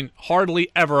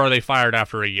hardly ever are they fired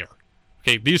after a year.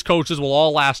 Okay, these coaches will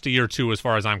all last a year or two as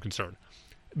far as I'm concerned.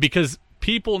 Because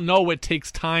people know it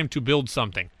takes time to build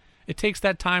something. It takes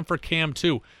that time for Cam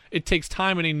too. It takes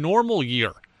time in a normal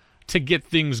year to get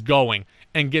things going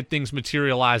and get things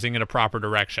materializing in a proper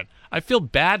direction. I feel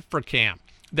bad for Cam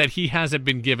that he hasn't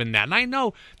been given that. And I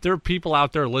know there are people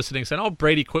out there listening saying, oh,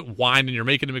 Brady, quit whining. You're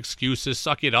making him excuses.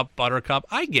 Suck it up, Buttercup.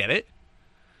 I get it.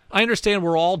 I understand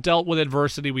we're all dealt with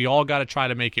adversity. We all got to try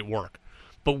to make it work.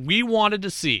 But we wanted to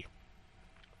see,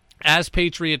 as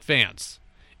Patriot fans,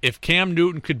 if Cam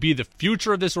Newton could be the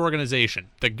future of this organization,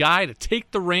 the guy to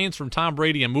take the reins from Tom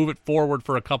Brady and move it forward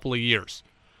for a couple of years.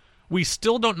 We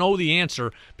still don't know the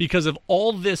answer because of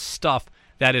all this stuff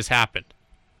that has happened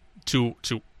to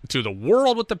the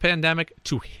world with the pandemic,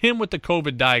 to him with the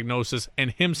COVID diagnosis,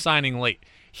 and him signing late.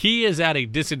 He is at a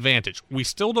disadvantage. We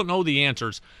still don't know the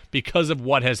answers because of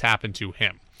what has happened to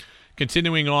him.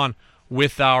 Continuing on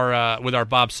with our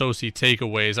Bob Socci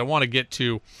takeaways, I want to get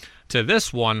to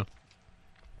this one.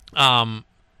 Bob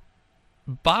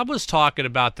was talking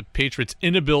about the Patriots'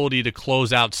 inability to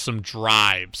close out some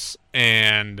drives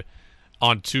and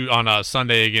on a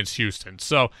Sunday against Houston.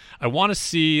 So I want to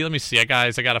see. Let me see,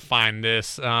 guys. I got to find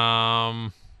this.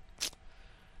 All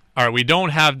right, we don't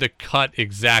have the cut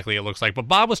exactly, it looks like. But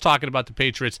Bob was talking about the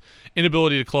Patriots'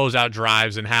 inability to close out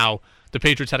drives and how the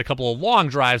Patriots had a couple of long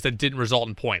drives that didn't result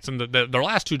in points. And their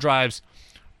last two drives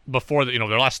before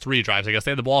their last three drives, I guess,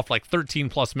 they had the ball for like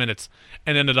 13-plus minutes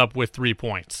and ended up with 3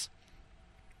 points.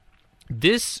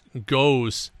 This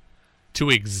goes to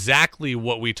exactly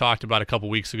what we talked about a couple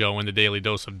weeks ago in the Daily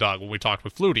Dose of Doug when we talked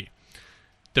with Flutie.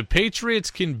 The Patriots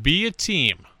can be a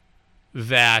team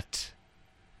that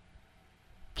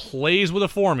plays with a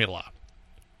formula,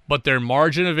 but their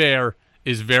margin of error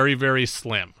is very, very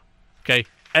slim. Okay?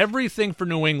 Everything for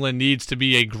New England needs to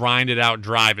be a grinded-out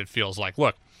drive, it feels like.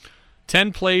 Look,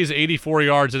 10 plays, 84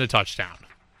 yards, and a touchdown.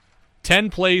 10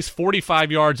 plays,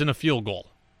 45 yards, and a field goal.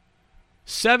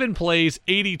 7 plays,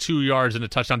 82 yards, and a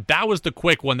touchdown. That was the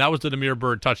quick one. That was the Demir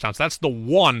Bird touchdown. So that's the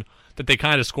one that they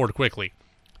kind of scored quickly.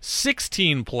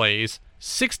 16 plays,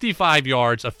 65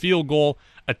 yards, a field goal,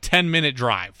 a 10-minute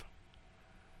drive.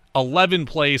 11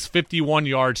 plays, 51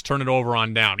 yards, turn it over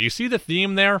on down. You see the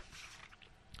theme there?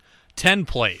 10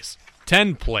 plays,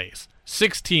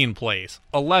 16 plays,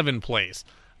 11 plays.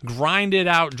 Grinded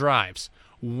out drives.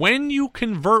 When you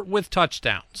convert with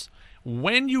touchdowns,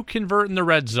 when you convert in the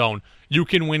red zone, you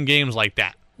can win games like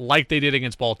that, like they did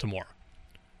against Baltimore.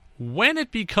 When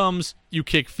it becomes you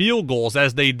kick field goals,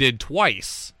 as they did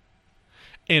twice,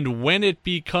 and when it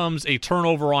becomes a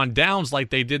turnover on downs like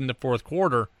they did in the fourth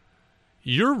quarter,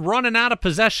 you're running out of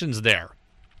possessions there.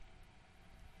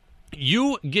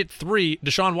 You get 3,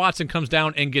 Deshaun Watson comes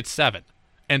down and gets 7,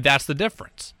 and that's the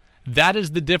difference. That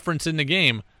is the difference in the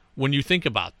game when you think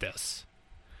about this.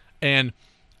 And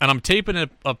I'm taping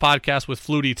a podcast with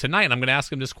Flutie tonight, and I'm going to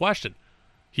ask him this question.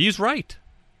 He's right.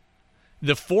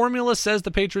 The formula says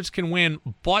the Patriots can win,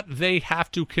 but they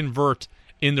have to convert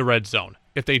in the red zone.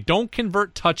 If they don't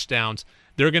convert touchdowns,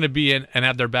 they're going to be in and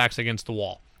have their backs against the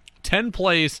wall. 10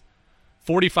 plays,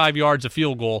 45 yards, a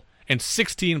field goal, and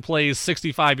 16 plays,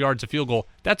 65 yards, a field goal.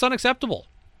 That's unacceptable.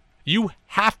 You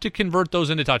have to convert those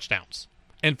into touchdowns.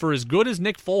 And for as good as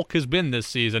Nick Folk has been this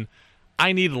season,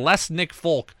 I need less Nick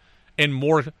Folk and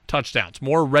more touchdowns,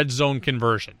 more red zone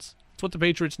conversions. That's what the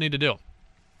Patriots need to do.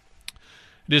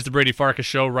 It is the Brady Farkas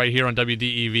Show right here on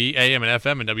WDEV, AM and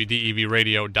FM, and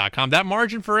WDEVradio.com. That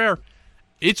margin for error,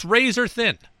 it's razor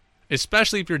thin,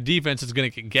 especially if your defense is going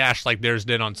to get gashed like theirs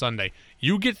did on Sunday.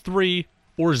 You get 3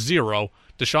 or 0,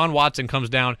 Deshaun Watson comes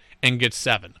down and gets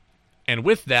 7. And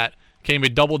with that came a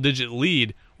double-digit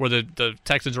lead where the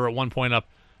Texans are at one point up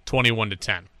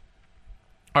 21-10.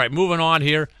 All right, moving on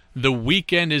here. The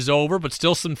weekend is over, but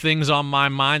still some things on my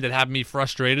mind that have me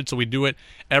frustrated, so we do it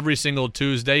every single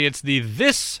Tuesday. It's the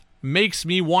This Makes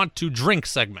Me Want to Drink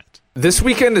segment. This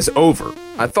weekend is over.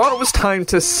 I thought it was time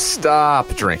to stop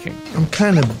drinking. I'm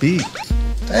kind of beat.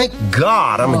 Thank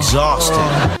God I'm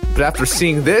exhausted. But after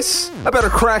seeing this, I better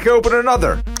crack open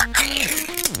another.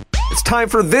 It's time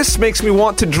for This Makes Me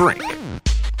Want to Drink.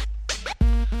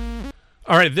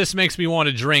 All right, this makes me want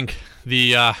to drink.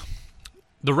 The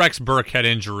Rex Burkhead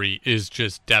injury is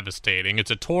just devastating.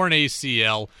 It's a torn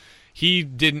ACL.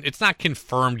 It's not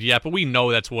confirmed yet, but we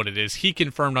know that's what it is. He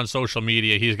confirmed on social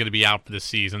media he's going to be out for the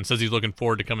season. Says he's looking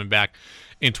forward to coming back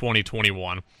in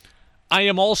 2021. I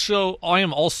am also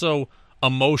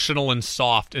emotional and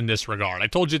soft in this regard. I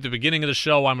told you at the beginning of the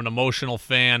show I'm an emotional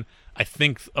fan. I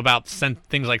think about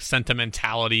things like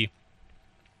sentimentality.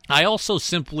 I also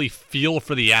simply feel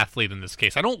for the athlete in this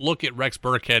case. I don't look at Rex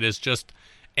Burkhead as just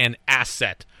an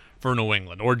asset for New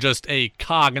England or just a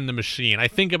cog in the machine. I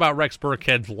think about Rex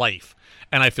Burkhead's life,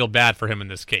 and I feel bad for him in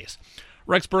this case.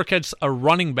 Rex Burkhead's a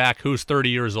running back who's 30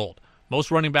 years old.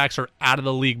 Most running backs are out of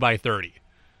the league by 30.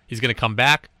 He's going to come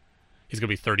back. He's going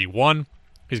to be 31.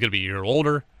 He's going to be a year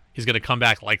older. He's going to come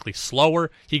back likely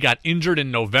slower. He got injured in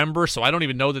November, so I don't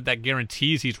even know that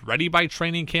guarantees he's ready by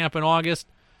training camp in August.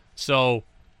 So,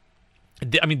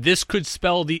 I mean, this could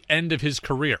spell the end of his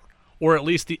career, or at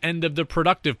least the end of the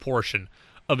productive portion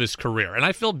of his career, and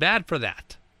I feel bad for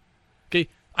that. Okay,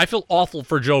 I feel awful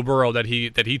for Joe Burrow that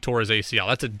he tore his ACL.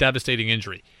 That's a devastating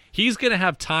injury. He's going to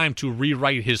have time to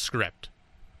rewrite his script.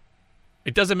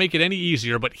 It doesn't make it any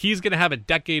easier, but he's going to have a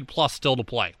decade plus still to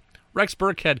play. Rex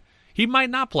Burkhead, he might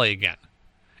not play again.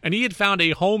 And he had found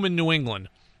a home in New England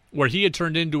where he had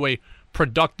turned into a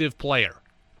productive player.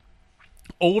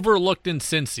 Overlooked in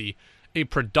Cincy, a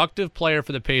productive player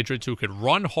for the Patriots who could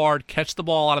run hard, catch the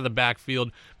ball out of the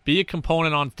backfield, be a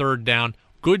component on third down,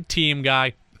 good team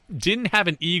guy, didn't have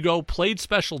an ego, played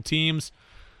special teams,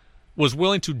 was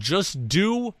willing to just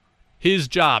do his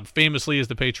job, famously as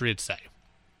the Patriots say.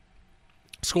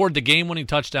 Scored the game-winning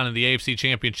touchdown in the AFC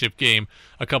Championship game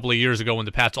a couple of years ago when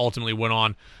the Pats ultimately went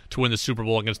on to win the Super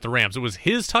Bowl against the Rams. It was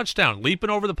his touchdown, leaping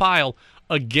over the pile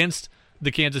against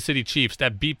the Kansas City Chiefs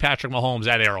that beat Patrick Mahomes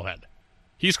at Arrowhead.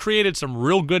 He's created some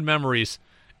real good memories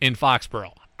in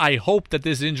Foxborough. I hope that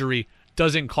this injury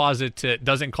doesn't cause it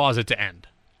to end,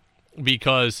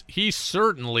 because he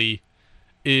certainly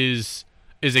is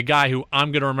a guy who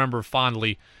I'm going to remember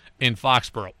fondly in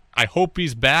Foxborough. I hope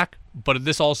he's back, but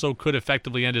this also could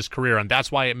effectively end his career, and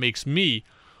that's why it makes me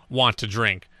want to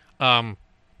drink. The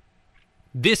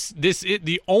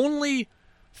only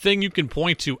thing you can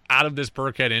point to out of this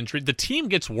Burkhead injury, the team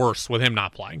gets worse with him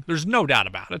not playing. There's no doubt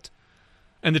about it.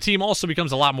 And the team also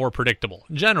becomes a lot more predictable.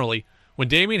 Generally, when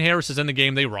Damian Harris is in the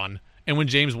game, they run, and when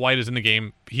James White is in the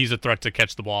game, he's a threat to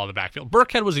catch the ball out of the backfield.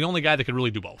 Burkhead was the only guy that could really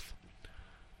do both.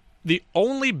 The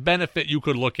only benefit you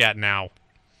could look at now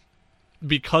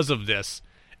because of this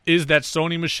is that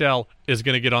Sony Michel is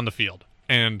going to get on the field.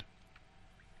 And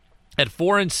at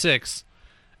 4-6,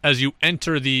 as you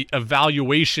enter the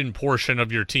evaluation portion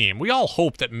of your team, we all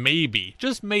hope that maybe,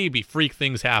 just maybe, freak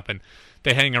things happen.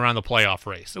 They hang around the playoff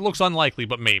race. It looks unlikely,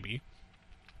 but maybe.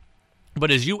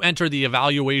 But as you enter the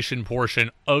evaluation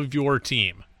portion of your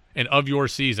team and of your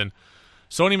season,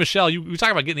 Sony Michel, you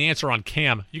talk about getting the answer on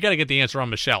Cam. You got to get the answer on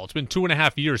Michel. It's been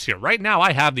 2.5 years here. Right now,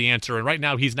 I have the answer, and right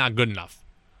now, he's not good enough.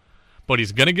 But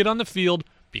he's going to get on the field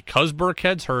because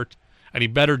Burkhead's hurt, and he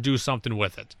better do something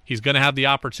with it. He's going to have the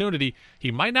opportunity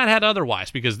he might not have otherwise,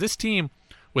 because this team,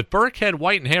 with Burkhead,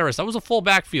 White, and Harris, that was a full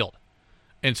backfield.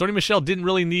 And Sony Michel didn't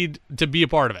really need to be a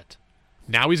part of it.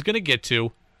 Now he's going to get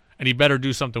to, and he better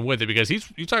do something with it, because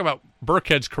you talk about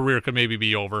Burkhead's career could maybe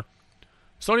be over.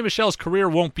 Sony Michel's career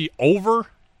won't be over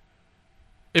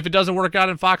if it doesn't work out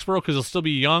in Foxborough, because he'll still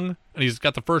be young, and he's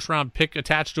got the first-round pick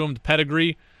attached to him, the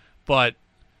pedigree. But,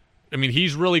 I mean,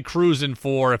 he's really cruising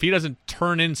for, if he doesn't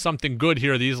turn in something good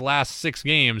here these last 6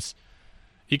 games,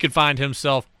 he could find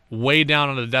himself way down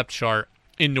on the depth chart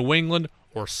in New England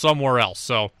or somewhere else.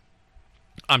 So,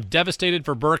 I'm devastated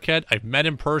for Burkhead. I've met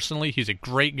him personally. He's a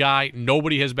great guy.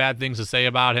 Nobody has bad things to say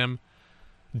about him.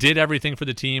 Did everything for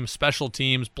the team, special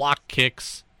teams, block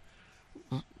kicks,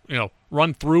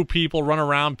 run through people, run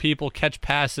around people, catch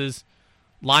passes,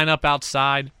 line up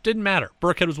outside. Didn't matter.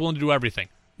 Burkhead was willing to do everything.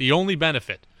 The only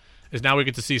benefit is now we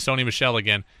get to see Sony Michel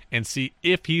again and see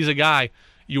if he's a guy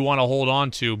you want to hold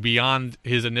on to beyond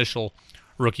his initial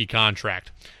rookie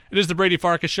contract. It is the Brady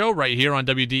Farkas Show right here on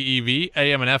WDEV,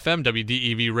 AM and FM,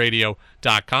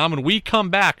 WDEVradio.com. And we come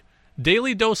back,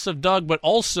 daily dose of Doug, but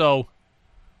also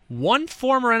one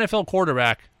former NFL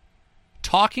quarterback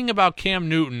talking about Cam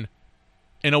Newton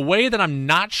in a way that I'm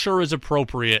not sure is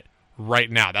appropriate right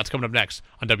now. That's coming up next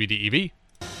on WDEV.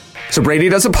 So Brady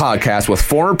does a podcast with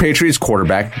former Patriots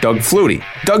quarterback Doug Flutie.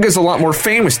 Doug is a lot more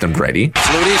famous than Brady.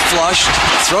 Flutie flushed,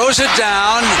 throws it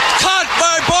down, caught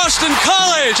by Boston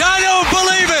College. I don't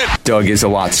believe it. Doug is a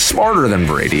lot smarter than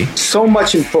Brady. So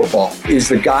much in football is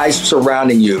the guys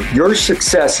surrounding you. Your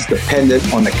success is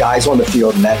dependent on the guys on the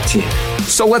field and that team.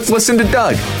 So let's listen to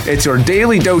Doug. It's your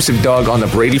daily dose of Doug on the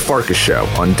Brady Farkas Show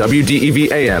on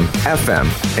WDEV AM, FM,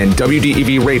 and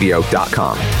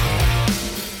WDEVradio.com.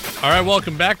 All right,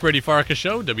 welcome back. Brady Farkas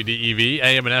Show, WDEV,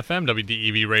 AM and FM,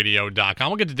 WDEVradio.com.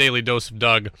 We'll get to Daily Dose of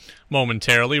Doug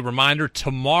momentarily. Reminder,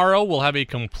 tomorrow we'll have a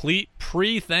complete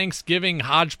pre-Thanksgiving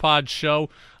hodgepodge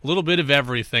show, a little bit of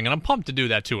everything, and I'm pumped to do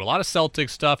that too. A lot of Celtics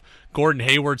stuff, Gordon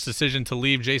Hayward's decision to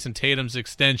leave, Jason Tatum's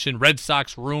extension, Red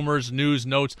Sox rumors, news,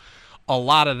 notes, a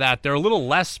lot of that. There are a little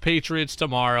less Patriots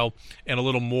tomorrow and a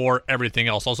little more everything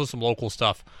else. Also some local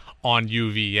stuff on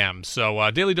UVM.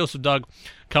 So Daily Dose of Doug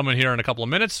coming here in a couple of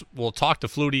minutes. We'll talk to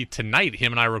Flutie tonight.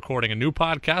 Him and I are recording a new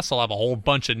podcast. I'll have a whole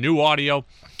bunch of new audio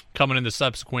coming in the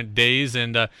subsequent days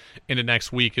and into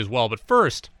next week as well. But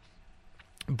first,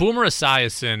 Boomer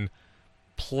Esiason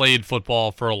played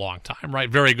football for a long time, right?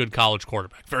 Very good college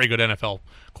quarterback, very good NFL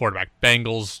quarterback.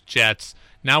 Bengals, Jets,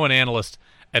 now an analyst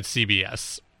at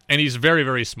CBS. And he's very,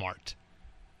 very smart.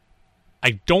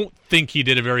 I don't think he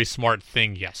did a very smart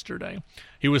thing yesterday.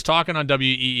 He was talking on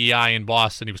WEEI in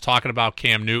Boston. He was talking about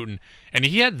Cam Newton, and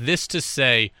he had this to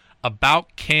say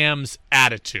about Cam's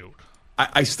attitude.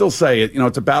 I still say it.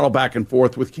 It's a battle back and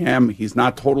forth with Cam. He's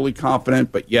not totally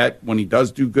confident, but yet when he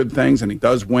does do good things and he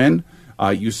does win,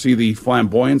 you see the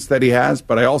flamboyance that he has.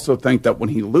 But I also think that when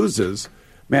he loses,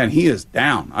 man, he is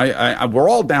down. We're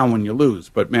all down when you lose,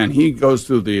 but man, he goes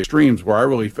through the extremes where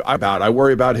I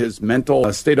worry about his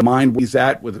mental state of mind he's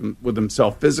at with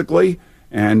himself physically,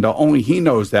 and only he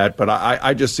knows that. But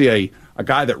I just see a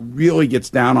guy that really gets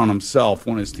down on himself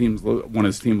when his team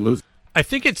loses. I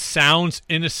think it sounds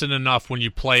innocent enough when you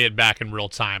play it back in real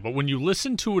time, but when you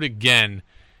listen to it again,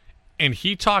 and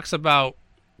he talks about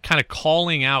kind of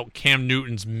calling out Cam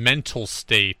Newton's mental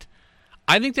state,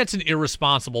 I think that's an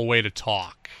irresponsible way to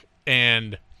talk,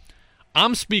 and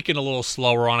I'm speaking a little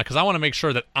slower on it because I want to make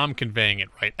sure that I'm conveying it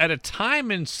right. At a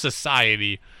time in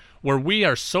society where we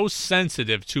are so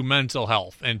sensitive to mental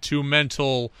health and to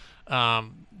mental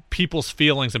people's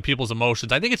feelings and people's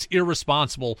emotions, I think it's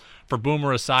irresponsible for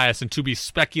Boomer Esiason to be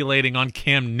speculating on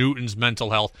Cam Newton's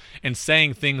mental health and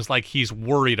saying things like he's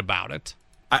worried about it.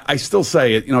 I still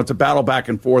say it. It's a battle back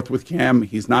and forth with Cam.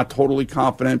 He's not totally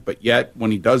confident, but yet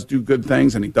when he does do good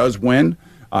things and he does win,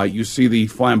 you see the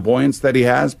flamboyance that he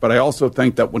has. But I also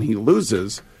think that when he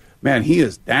loses, man, he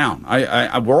is down.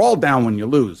 We're all down when you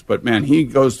lose, but man, he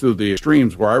goes through the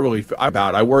extremes where I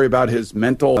worry about his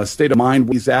mental state of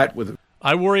mind he's at with.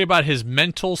 I worry about his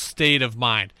mental state of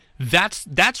mind.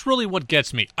 That's really what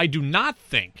gets me. I do not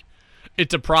think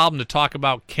it's a problem to talk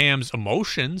about Cam's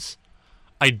emotions.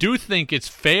 I do think it's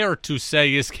fair to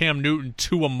say, is Cam Newton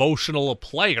too emotional a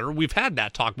player? We've had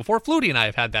that talk before. Flutie and I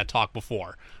have had that talk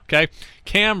before. Okay,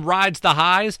 Cam rides the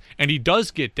highs, and he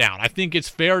does get down. I think it's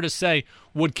fair to say,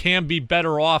 would Cam be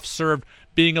better off served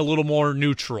being a little more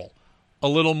neutral, a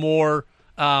little more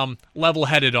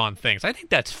level-headed on things? I think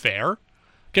that's fair.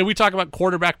 Okay, we talk about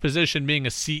quarterback position being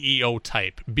a CEO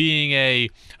type, being a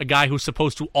guy who's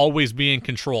supposed to always be in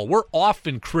control. We're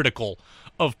often critical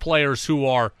of players who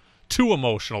are too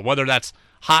emotional, whether that's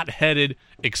hot-headed,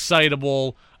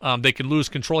 excitable, they can lose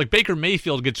control. Like Baker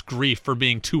Mayfield gets grief for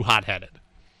being too hot-headed.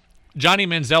 Johnny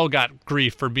Manziel got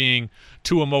grief for being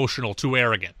too emotional, too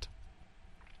arrogant.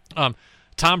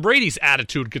 Tom Brady's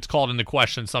attitude gets called into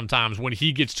question sometimes when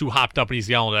he gets too hopped up and he's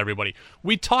yelling at everybody.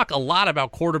 We talk a lot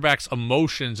about quarterbacks'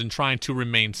 emotions and trying to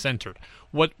remain centered.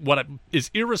 What is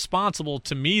irresponsible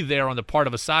to me there on the part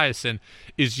of Esiason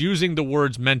is using the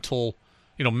words mental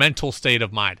state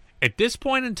of mind. At this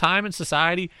point in time in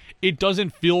society, it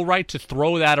doesn't feel right to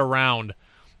throw that around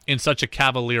in such a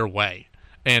cavalier way.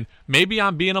 And maybe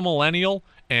I'm being a millennial,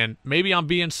 and maybe I'm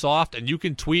being soft, and you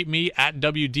can tweet me at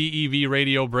WDEV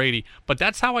Radio Brady, but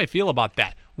that's how I feel about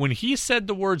that. When he said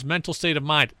the words mental state of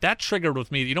mind, that triggered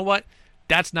with me. You know what?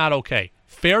 That's not okay.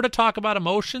 Fair to talk about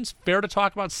emotions, fair to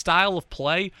talk about style of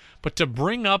play, but to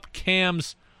bring up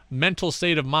Cam's mental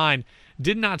state of mind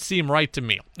did not seem right to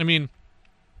me. I mean,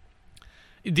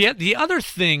 the other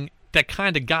thing that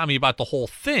kind of got me about the whole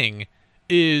thing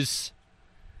is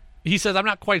he says, I'm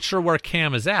not quite sure where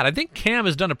Cam is at. I think Cam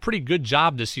has done a pretty good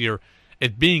job this year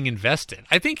at being invested.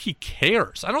 I think he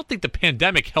cares. I don't think the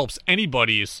pandemic helps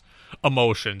anybody's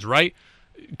emotions, right?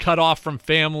 Cut off from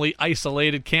family,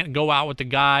 isolated, can't go out with the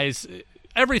guys.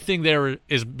 Everything there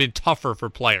has been tougher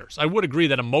for players. I would agree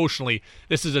that emotionally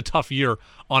this is a tough year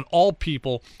on all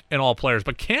people and all players.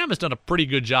 But Cam has done a pretty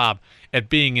good job at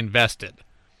being invested.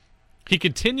 He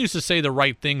continues to say the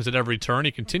right things at every turn.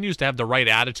 He continues to have the right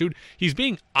attitude. He's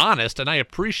being honest, and I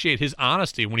appreciate his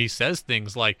honesty when he says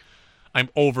things like, I'm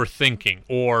overthinking,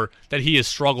 or that he has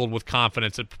struggled with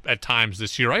confidence at times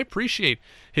this year. I appreciate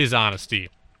his honesty.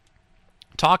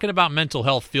 Talking about mental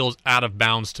health feels out of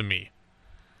bounds to me.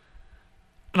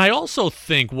 And I also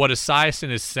think what Esiason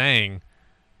is saying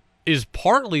is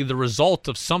partly the result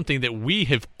of something that we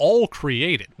have all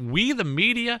created. We, the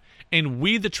media, and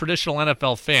we, the traditional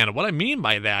NFL fan. What I mean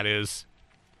by that is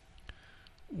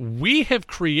we have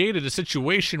created a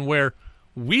situation where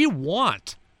we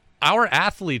want our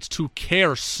athletes to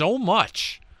care so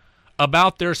much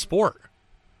about their sport.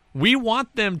 We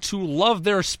want them to love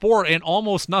their sport and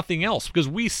almost nothing else, because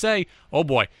we say, oh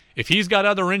boy, if he's got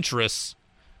other interests,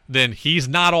 then he's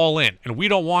not all in. And we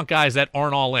don't want guys that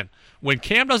aren't all in. When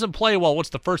Cam doesn't play well, what's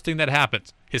the first thing that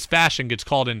happens? His fashion gets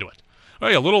called into it.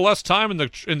 Hey, a little less time in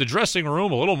the dressing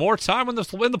room, a little more time in the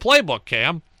playbook,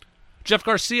 Cam. Jeff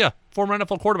Garcia, former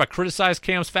NFL quarterback, criticized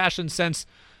Cam's fashion sense.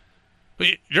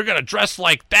 You're going to dress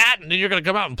like that, and then you're going to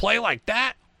come out and play like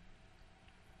that?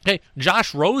 Hey,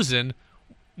 Josh Rosen,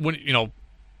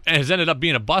 has ended up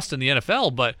being a bust in the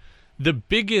NFL, but the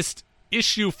biggest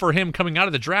issue for him coming out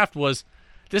of the draft was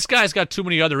this guy's got too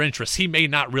many other interests. He may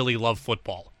not really love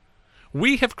football.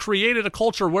 We have created a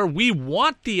culture where we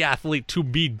want the athlete to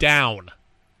be down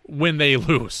when they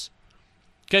lose.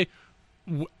 Okay?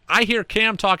 I hear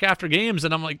Cam talk after games,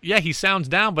 and I'm like, yeah, he sounds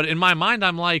down, but in my mind,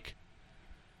 I'm like,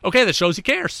 okay, that shows he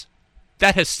cares.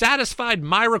 That has satisfied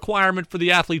my requirement for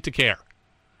the athlete to care.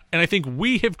 And I think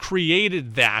we have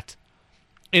created that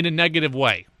in a negative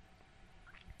way.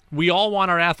 We all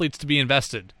want our athletes to be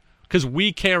invested because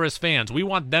we care as fans. We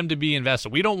want them to be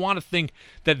invested. We don't want to think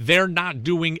that they're not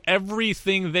doing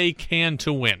everything they can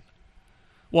to win.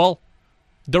 Well,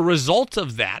 the result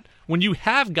of that, when you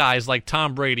have guys like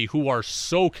Tom Brady who are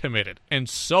so committed and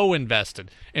so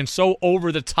invested and so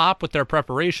over the top with their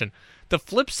preparation, the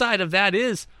flip side of that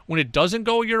is when it doesn't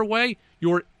go your way,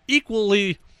 you're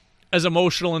equally as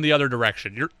emotional in the other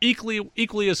direction. You're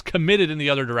equally as committed in the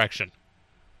other direction.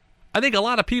 I think a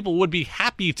lot of people would be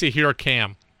happy to hear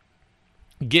Cam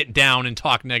get down and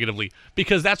talk negatively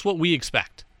because that's what we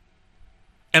expect.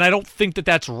 And I don't think that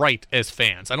that's right as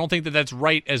fans. I don't think that that's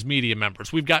right as media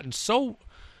members. We've gotten so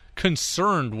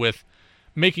concerned with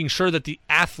making sure that the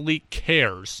athlete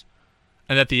cares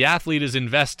and that the athlete is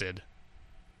invested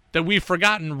that we've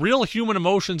forgotten real human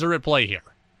emotions are at play here.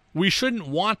 We shouldn't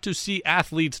want to see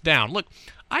athletes down. Look,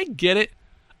 I get it.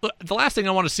 Look, the last thing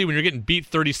I want to see when you're getting beat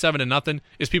 37-0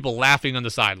 is people laughing on the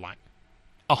sideline.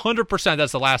 100%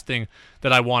 that's the last thing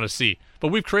that I want to see. But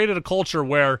we've created a culture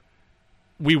where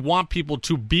we want people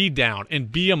to be down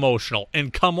and be emotional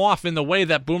and come off in the way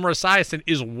that Boomer Esiason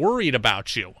is worried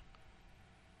about you.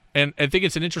 And I think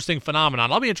it's an interesting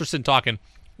phenomenon. I'll be interested in talking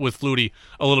with Flutie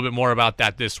a little bit more about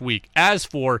that this week. As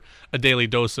for a daily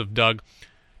dose of Doug,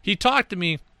 he talked to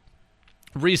me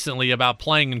recently about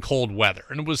playing in cold weather,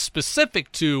 and it was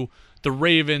specific to the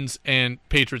Ravens and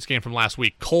Patriots game from last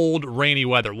week. Cold, rainy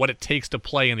weather, what it takes to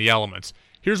play in the elements.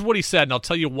 Here's what he said, and I'll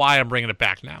tell you why I'm bringing it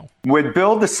back now. When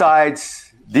Bill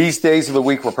decides these days of the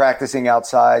week we're practicing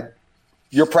outside,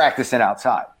 you're practicing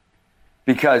outside.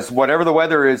 Because whatever the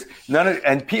weather is,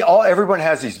 everyone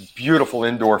has these beautiful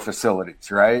indoor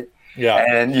facilities, right? Yeah.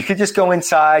 And you could just go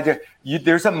inside.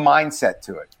 There's a mindset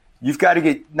to it. You've got to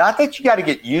get, not that you got to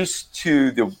get used to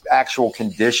the actual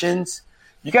conditions,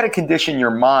 you got to condition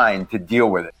your mind to deal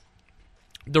with it.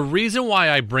 The reason why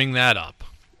I bring that up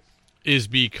is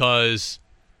because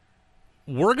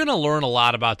we're going to learn a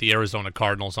lot about the Arizona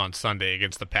Cardinals on Sunday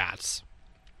against the Pats.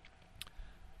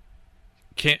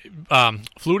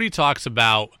 Flutie talks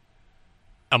about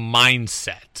a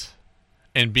mindset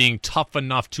and being tough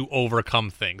enough to overcome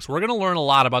things. We're going to learn a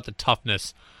lot about the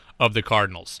toughness of the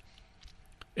Cardinals.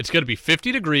 It's going to be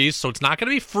 50 degrees, so it's not going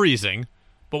to be freezing.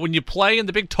 But when you play in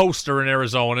the big toaster in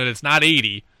Arizona and it's not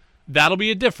 80, that'll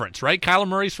be a difference, right? Kyler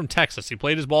Murray's from Texas. He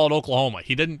played his ball at Oklahoma.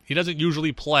 He doesn't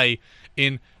usually play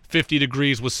in 50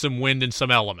 degrees with some wind and some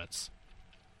elements.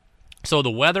 So the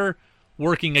weather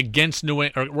working against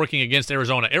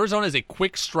Arizona. Arizona is a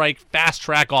quick strike, fast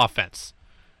track offense.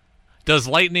 Does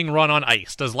lightning run on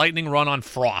ice? Does lightning run on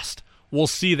frost? We'll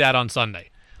see that on Sunday.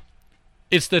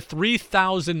 It's the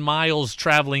 3,000 miles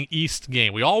traveling east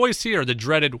game. We always hear the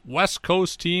dreaded West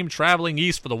Coast team traveling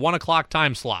east for the 1 o'clock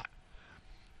time slot.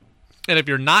 And if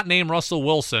you're not named Russell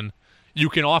Wilson, you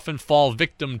can often fall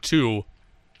victim to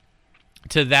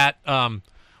that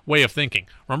way of thinking.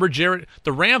 Remember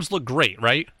the Rams look great,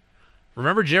 right?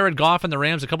 Remember Jared Goff and the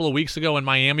Rams a couple of weeks ago in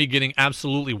Miami getting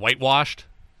absolutely whitewashed?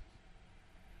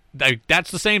 That's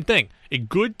the same thing. A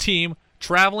good team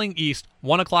traveling east,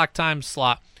 1 o'clock time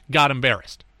slot, got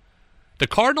embarrassed. The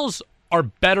Cardinals are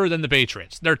better than the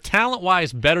Patriots. They're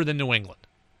talent-wise better than New England.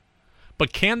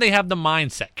 But can they have the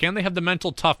mindset? Can they have the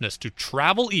mental toughness to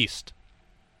travel east,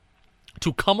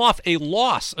 to come off a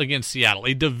loss against Seattle,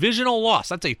 a divisional loss?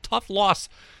 That's a tough loss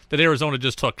that Arizona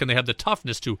just took. Can they have the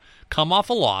toughness to come off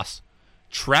a loss,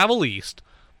 travel east,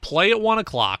 play at 1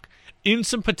 o'clock in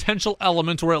some potential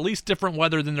elements or at least different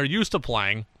weather than they're used to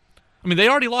playing. I mean, they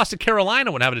already lost to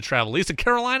Carolina when having to travel east, and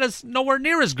Carolina's nowhere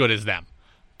near as good as them.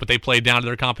 But they played down to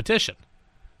their competition.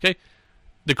 Okay?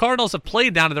 The Cardinals have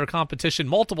played down to their competition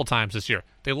multiple times this year.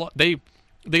 They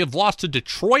have lost to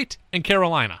Detroit and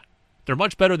Carolina. They're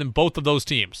much better than both of those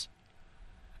teams.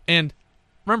 And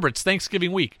remember, it's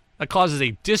Thanksgiving week. That causes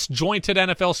a disjointed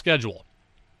NFL schedule.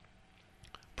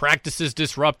 Practices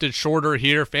disrupted, shorter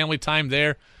here, family time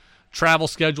there. Travel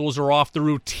schedules are off. The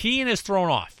routine is thrown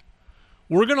off.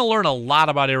 We're going to learn a lot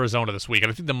about Arizona this week,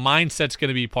 and I think the mindset's going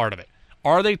to be part of it.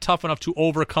 Are they tough enough to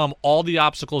overcome all the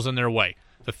obstacles in their way?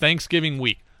 The Thanksgiving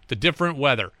week, the different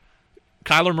weather.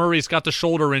 Kyler Murray's got the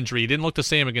shoulder injury. He didn't look the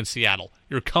same against Seattle.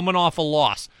 You're coming off a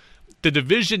loss. The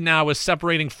division now is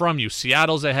separating from you.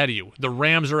 Seattle's ahead of you. The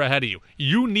Rams are ahead of you.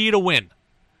 You need a win.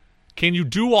 Can you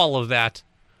do all of that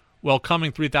while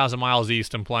coming 3,000 miles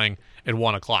east and playing at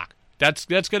 1 o'clock? That's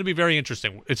going to be very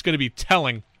interesting. It's going to be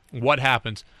telling what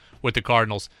happens with the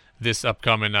Cardinals this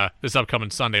upcoming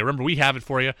Sunday. Remember, we have it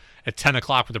for you at 10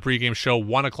 o'clock with the pregame show,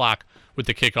 1 o'clock with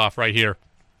the kickoff right here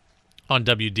on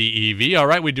WDEV. All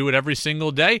right, we do it every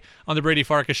single day on the Brady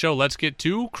Farkas Show. Let's get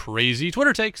to crazy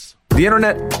Twitter takes. The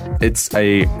internet, it's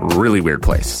a really weird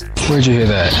place. Where'd you hear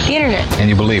that? The internet. And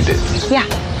you believed it? Yeah,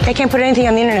 they can't put anything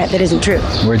on the internet that isn't true.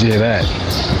 Where'd you hear that?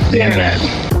 The internet.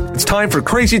 It's time for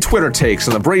crazy Twitter takes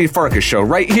on the Brady Farkas Show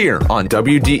right here on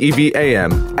WDEV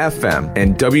AM, FM,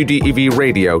 and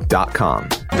WDEVradio.com.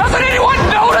 Doesn't anyone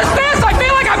notice this? I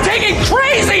feel like I'm taking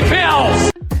crazy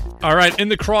pills! All right, in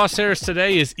the crosshairs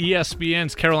today is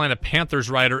ESPN's Carolina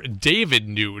Panthers writer David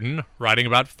Newton, writing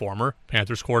about former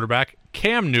Panthers quarterback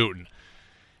Cam Newton.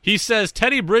 He says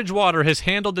Teddy Bridgewater has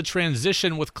handled the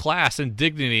transition with class and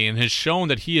dignity and has shown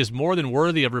that he is more than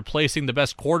worthy of replacing the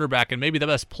best quarterback and maybe the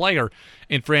best player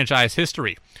in franchise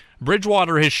history.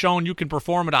 Bridgewater has shown you can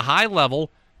perform at a high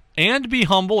level and be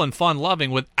humble and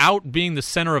fun-loving without being the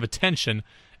center of attention,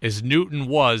 as Newton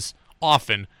was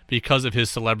often because of his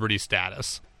celebrity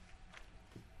status.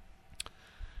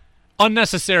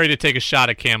 Unnecessary to take a shot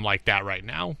at Cam like that right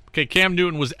now. Okay, Cam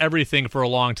Newton was everything for a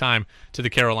long time to the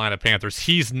Carolina Panthers.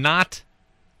 He's not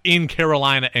in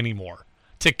Carolina anymore.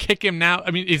 To kick him now,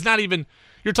 I mean, he's not even,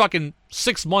 you're talking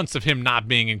 6 months of him not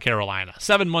being in Carolina,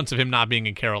 7 months of him not being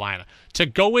in Carolina. To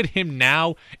go at him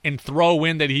now and throw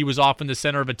in that he was often the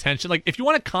center of attention, like if you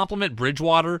want to compliment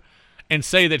Bridgewater and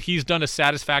say that he's done a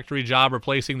satisfactory job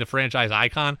replacing the franchise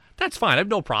icon, that's fine. I have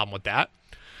no problem with that.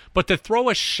 But to throw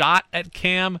a shot at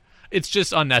Cam, it's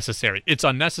just unnecessary. It's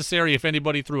unnecessary if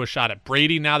anybody threw a shot at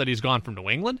Brady now that he's gone from New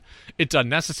England. It's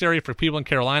unnecessary for people in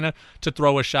Carolina to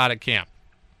throw a shot at Cam.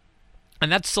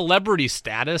 And that celebrity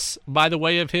status, by the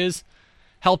way, of his,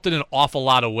 helped in an awful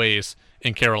lot of ways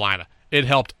in Carolina. It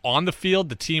helped on the field.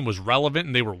 The team was relevant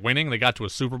and they were winning. They got to a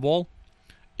Super Bowl.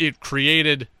 It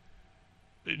created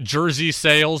jersey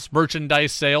sales,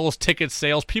 merchandise sales, ticket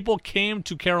sales. People came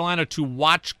to Carolina to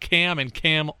watch Cam and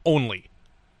Cam only.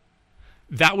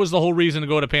 That was the whole reason to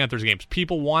go to Panthers games.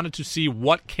 People wanted to see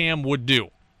what Cam would do.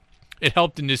 It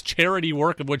helped in his charity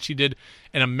work, of which he did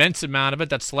an immense amount of it.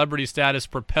 That celebrity status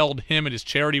propelled him and his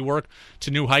charity work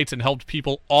to new heights and helped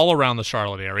people all around the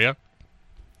Charlotte area.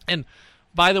 And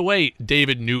by the way,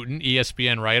 David Newton,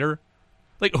 ESPN writer,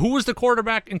 like who was the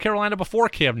quarterback in Carolina before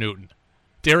Cam Newton?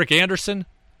 Derek Anderson,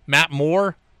 Matt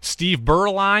Moore, Steve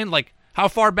Berline. Like how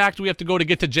far back do we have to go to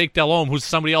get to Jake Delhomme, who's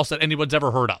somebody else that anyone's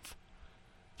ever heard of?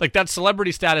 Like that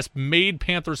celebrity status made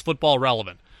Panthers football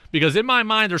relevant. Because in my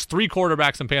mind, there's 3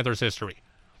 quarterbacks in Panthers history.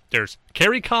 There's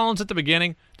Kerry Collins at the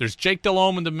beginning, there's Jake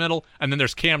Delhomme in the middle, and then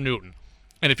there's Cam Newton.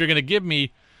 And if you're going to give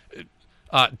me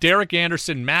Derek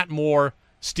Anderson, Matt Moore,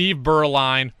 Steve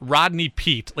Berline, Rodney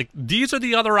Peete, like these are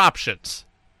the other options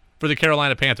for the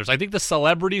Carolina Panthers. I think the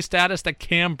celebrity status that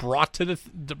Cam brought to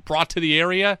the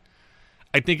area,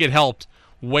 I think it helped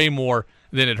way more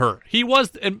than it hurt. He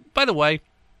was, and by the way,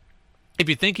 if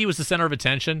you think he was the center of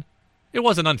attention, it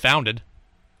wasn't unfounded.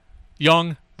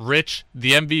 Young, rich,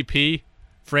 the MVP,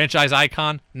 franchise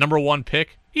icon, number 1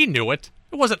 pick. He knew it.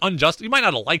 It wasn't unjust. You might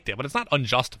not have liked it, but it's not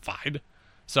unjustified.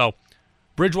 So,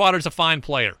 Bridgewater's a fine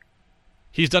player.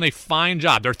 He's done a fine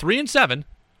job. They're 3-7,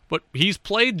 but he's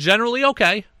played generally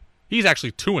okay. He's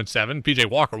actually 2-7. PJ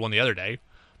Walker won the other day,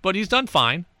 but he's done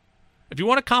fine. If you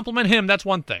want to compliment him, that's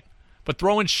one thing. But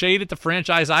throwing shade at the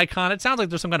franchise icon, it sounds like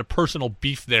there's some kind of personal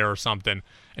beef there or something,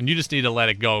 and you just need to let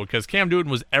it go because Cam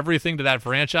Newton was everything to that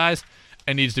franchise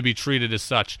and needs to be treated as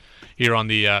such here on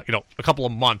the a couple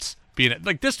of months. Being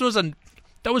like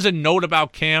that was a note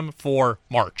about Cam for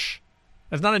March.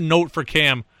 That's not a note for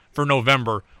Cam for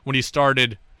November when he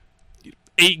started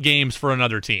 8 games for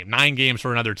another team, 9 games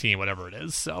for another team, whatever it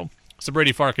is. So it's the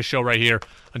Brady Farkas Show right here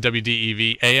on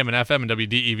WDEV AM and FM and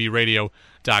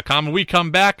WDEVradio.com. When we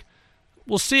come back,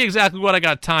 we'll see exactly what I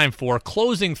got time for.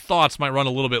 Closing thoughts might run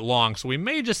a little bit long, so we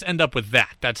may just end up with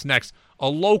that. That's next. A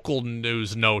local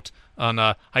news note on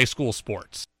high school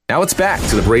sports. Now it's back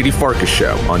to the Brady Farkas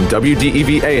Show on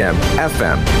WDEV AM,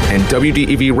 FM, and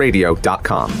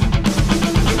WDEVradio.com.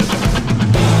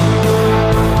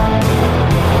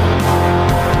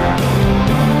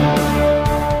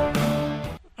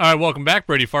 All right, welcome back.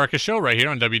 Brady Farkas Show right here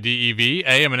on WDEV,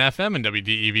 AM and FM, and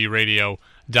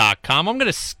WDEVradio.com. I'm going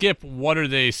to skip what are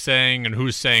they saying and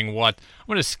who's saying what. I'm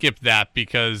going to skip that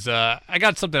because I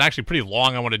got something actually pretty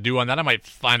long I want to do on that. I might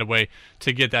find a way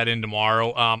to get that in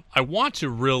tomorrow. I want to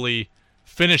really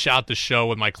finish out the show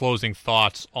with my closing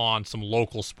thoughts on some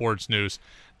local sports news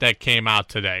that came out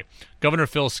today. Governor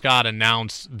Phil Scott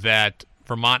announced that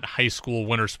Vermont high school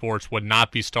winter sports would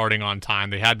not be starting on time.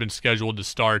 They had been scheduled to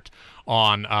start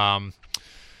on November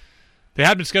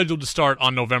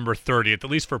 30th, at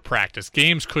least for practice.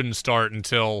 Games couldn't start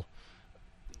until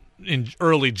in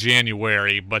early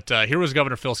January, but here was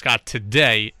Governor Phil Scott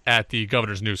today at the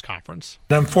governor's news conference.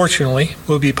 Unfortunately,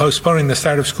 we'll be postponing the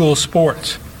start of school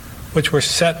sports, which were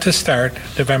set to start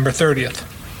November 30th.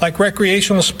 Like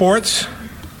recreational sports,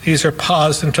 these are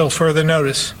paused until further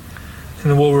notice,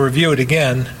 and we'll review it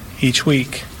again each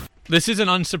week. This isn't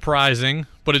unsurprising,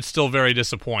 but it's still very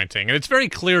disappointing. And it's very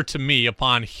clear to me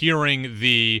upon hearing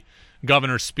the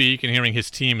governor speak and hearing his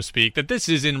team speak that this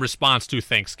is in response to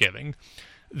Thanksgiving.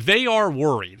 They are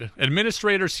worried.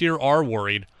 Administrators here are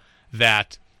worried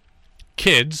that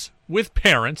kids with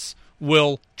parents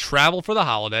will travel for the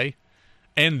holiday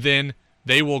and then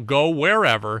they will go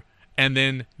wherever and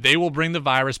then they will bring the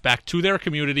virus back to their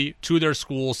community, to their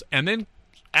schools, and then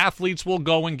athletes will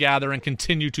go and gather and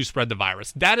continue to spread the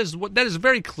virus. That is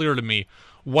very clear to me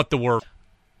what the word.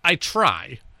 I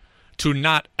try to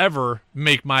not ever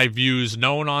make my views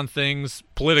known on things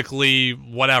politically,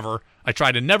 whatever. I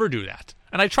try to never do that.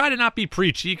 And I try to not be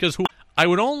preachy because I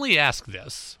would only ask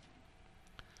this.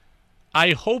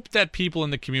 I hope that people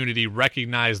in the community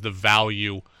recognize the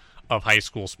value of high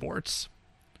school sports.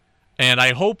 And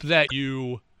I hope that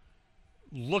you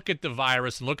look at the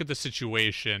virus and look at the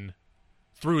situation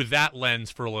through that lens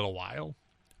for a little while.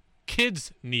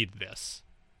 Kids need this.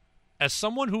 As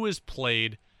someone who has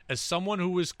played, as someone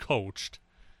who has coached,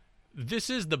 this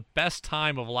is the best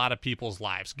time of a lot of people's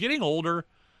lives. Getting older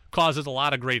causes a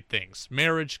lot of great things.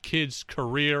 Marriage, kids,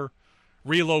 career,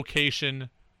 relocation,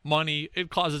 money. It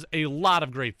causes a lot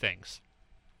of great things.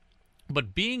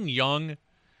 But being young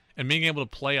and being able to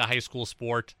play a high school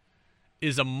sport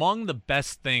is among the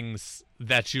best things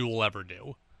that you will ever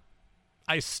do.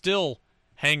 I still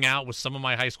hang out with some of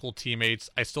my high school teammates.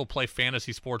 I still play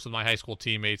fantasy sports with my high school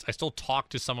teammates. I still talk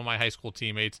to some of my high school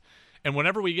teammates. And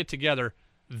whenever we get together,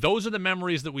 those are the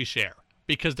memories that we share.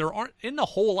 Because there aren't in a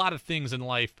whole lot of things in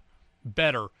life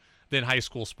better than high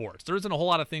school sports. There isn't a whole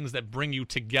lot of things that bring you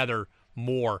together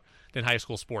more than high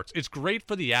school sports. It's great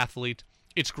for the athlete.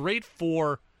 It's great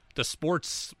for the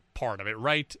sports part of it,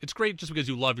 right? It's great just because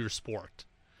you love your sport.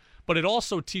 But it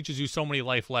also teaches you so many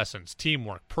life lessons: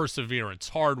 teamwork, perseverance,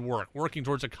 hard work, working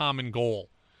towards a common goal.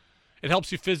 It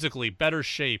helps you physically, better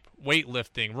shape,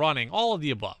 weightlifting, running, all of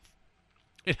the above.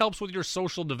 It helps with your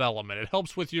social development. It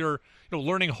helps with your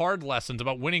learning hard lessons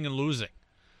about winning and losing.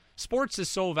 Sports is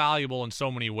so valuable in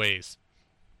so many ways.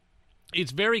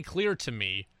 It's very clear to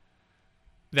me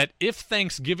that if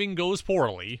Thanksgiving goes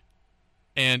poorly,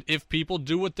 and if people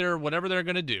do whatever they're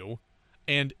going to do,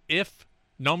 and if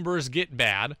numbers get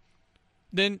bad,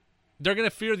 then they're going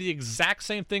to fear the exact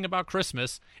same thing about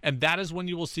Christmas, and that is when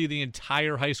you will see the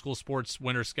entire high school sports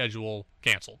winter schedule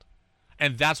canceled.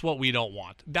 And that's what we don't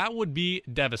want. That would be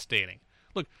devastating.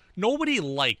 Look, nobody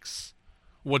likes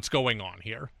what's going on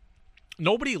here.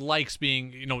 Nobody likes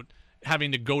being,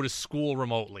 having to go to school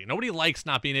remotely. Nobody likes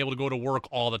not being able to go to work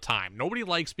all the time. Nobody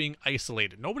likes being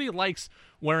isolated. Nobody likes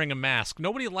wearing a mask.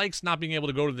 Nobody likes not being able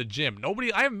to go to the gym.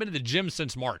 I haven't been to the gym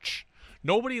since March.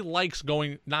 Nobody likes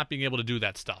not being able to do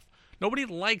that stuff. Nobody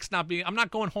likes I'm not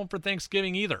going home for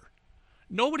Thanksgiving either.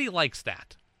 Nobody likes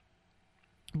that.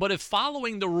 But if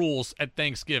following the rules at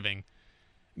Thanksgiving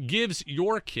gives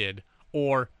your kid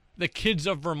or the kids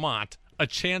of Vermont a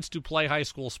chance to play high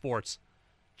school sports,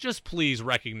 just please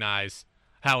recognize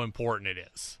how important it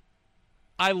is.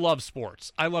 I love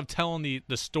sports. I love telling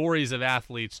the stories of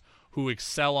athletes who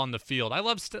excel on the field. I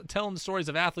love telling the stories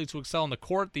of athletes who excel on the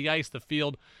court, the ice, the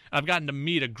field. I've gotten to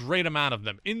meet a great amount of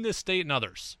them in this state and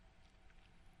others.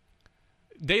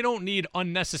 They don't need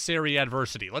unnecessary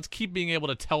adversity. Let's keep being able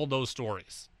to tell those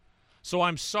stories. So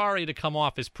I'm sorry to come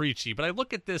off as preachy, but I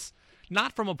look at this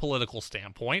not from a political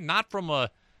standpoint, not from a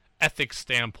ethics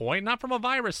standpoint, not from a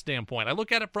virus standpoint. I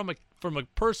look at it from a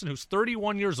person who's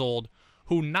 31 years old,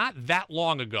 who not that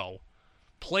long ago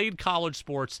played college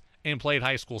sports and played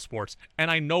high school sports,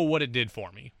 and I know what it did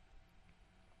for me.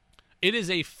 It is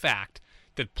a fact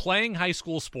that playing high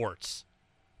school sports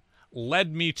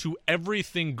led me to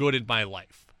everything good in my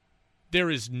life. There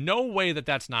is no way that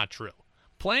that's not true.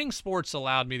 Playing sports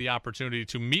allowed me the opportunity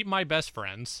to meet my best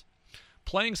friends.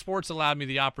 Playing sports allowed me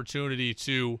the opportunity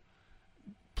to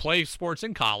play sports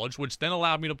in college, which then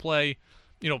allowed me to play,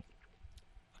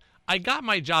 I got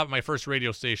my job at my first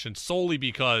radio station solely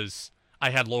because I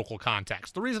had local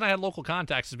contacts. The reason I had local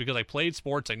contacts is because I played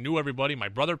sports. I knew everybody. My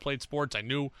brother played sports. I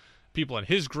knew people in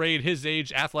his grade, his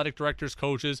age, athletic directors,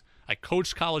 coaches. I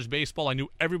coached college baseball. I knew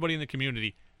everybody in the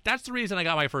community. That's the reason I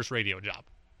got my first radio job.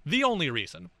 The only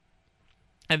reason.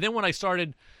 And then when I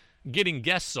started getting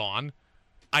guests on,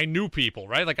 I knew people,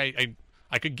 right? Like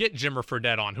I could get Jimmer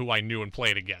Fredette on, who I knew and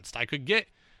played against. I could get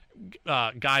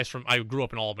guys from, I grew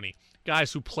up in Albany,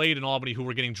 guys who played in Albany who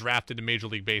were getting drafted to Major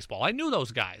League Baseball. I knew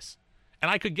those guys,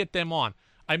 and I could get them on.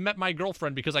 I met my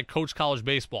girlfriend because I coached college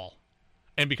baseball,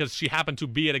 and because she happened to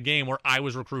be at a game where I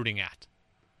was recruiting at.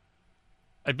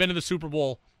 I've been to the Super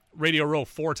Bowl Radio Row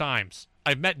 4 times.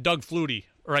 I've met Doug Flutie,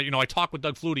 or I talk with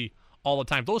Doug Flutie all the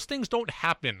time. Those things don't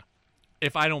happen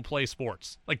if I don't play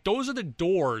sports. Like, those are the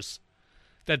doors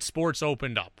that sports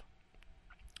opened up.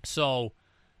 So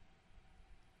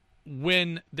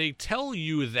when they tell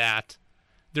you that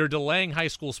they're delaying high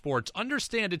school sports,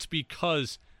 understand it's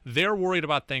because they're worried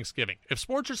about Thanksgiving. If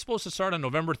sports are supposed to start on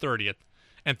November 30th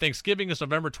and Thanksgiving is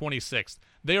November 26th,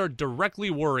 they are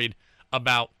directly worried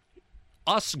about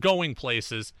us going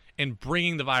places and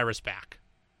bringing the virus back.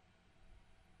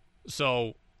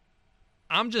 So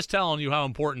I'm just telling you how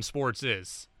important sports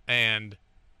is. And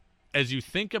as you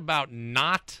think about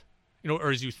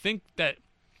or as you think that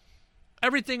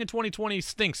everything in 2020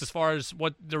 stinks as far as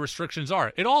what the restrictions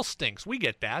are, it all stinks. We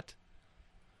get that.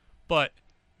 But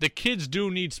the kids do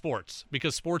need sports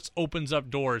because sports opens up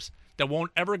doors that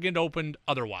won't ever get opened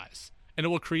otherwise. And it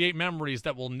will create memories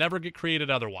that will never get created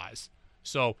otherwise.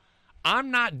 So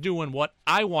I'm not doing what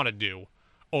I want to do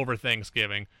over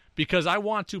Thanksgiving because I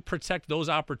want to protect those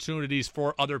opportunities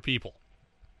for other people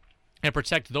and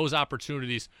protect those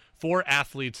opportunities for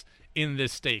athletes in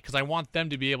this state because I want them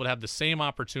to be able to have the same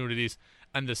opportunities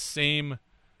and the same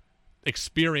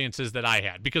experiences that I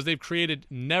had because they've created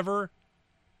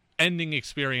never-ending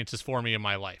experiences for me in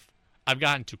my life. I've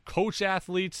gotten to coach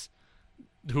athletes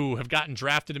who have gotten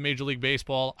drafted to Major League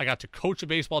Baseball. I got to coach a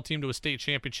baseball team to a state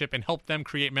championship and help them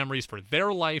create memories for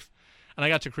their life, and I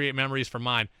got to create memories for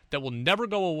mine that will never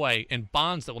go away and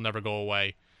bonds that will never go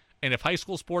away. And if high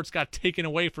school sports got taken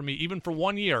away from me, even for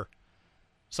 1 year,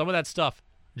 some of that stuff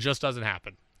just doesn't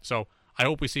happen. So I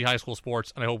hope we see high school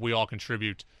sports, and I hope we all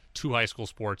contribute to high school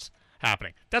sports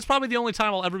happening. That's probably the only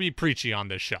time I'll ever be preachy on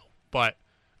this show. But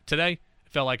today,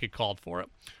 it felt like it called for it.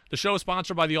 The show is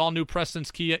sponsored by the all-new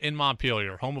Preston's Kia in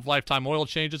Montpelier, home of lifetime oil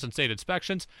changes and state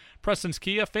inspections. Preston's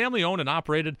Kia, family-owned and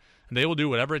operated, and they will do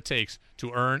whatever it takes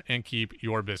to earn and keep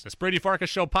your business. Brady Farkas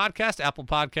Show podcast, Apple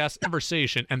Podcasts,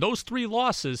 Conversation, and those 3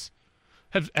 losses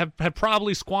have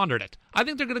probably squandered it. I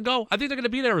think they're going to go. I think they're going to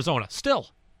beat Arizona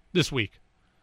still this week.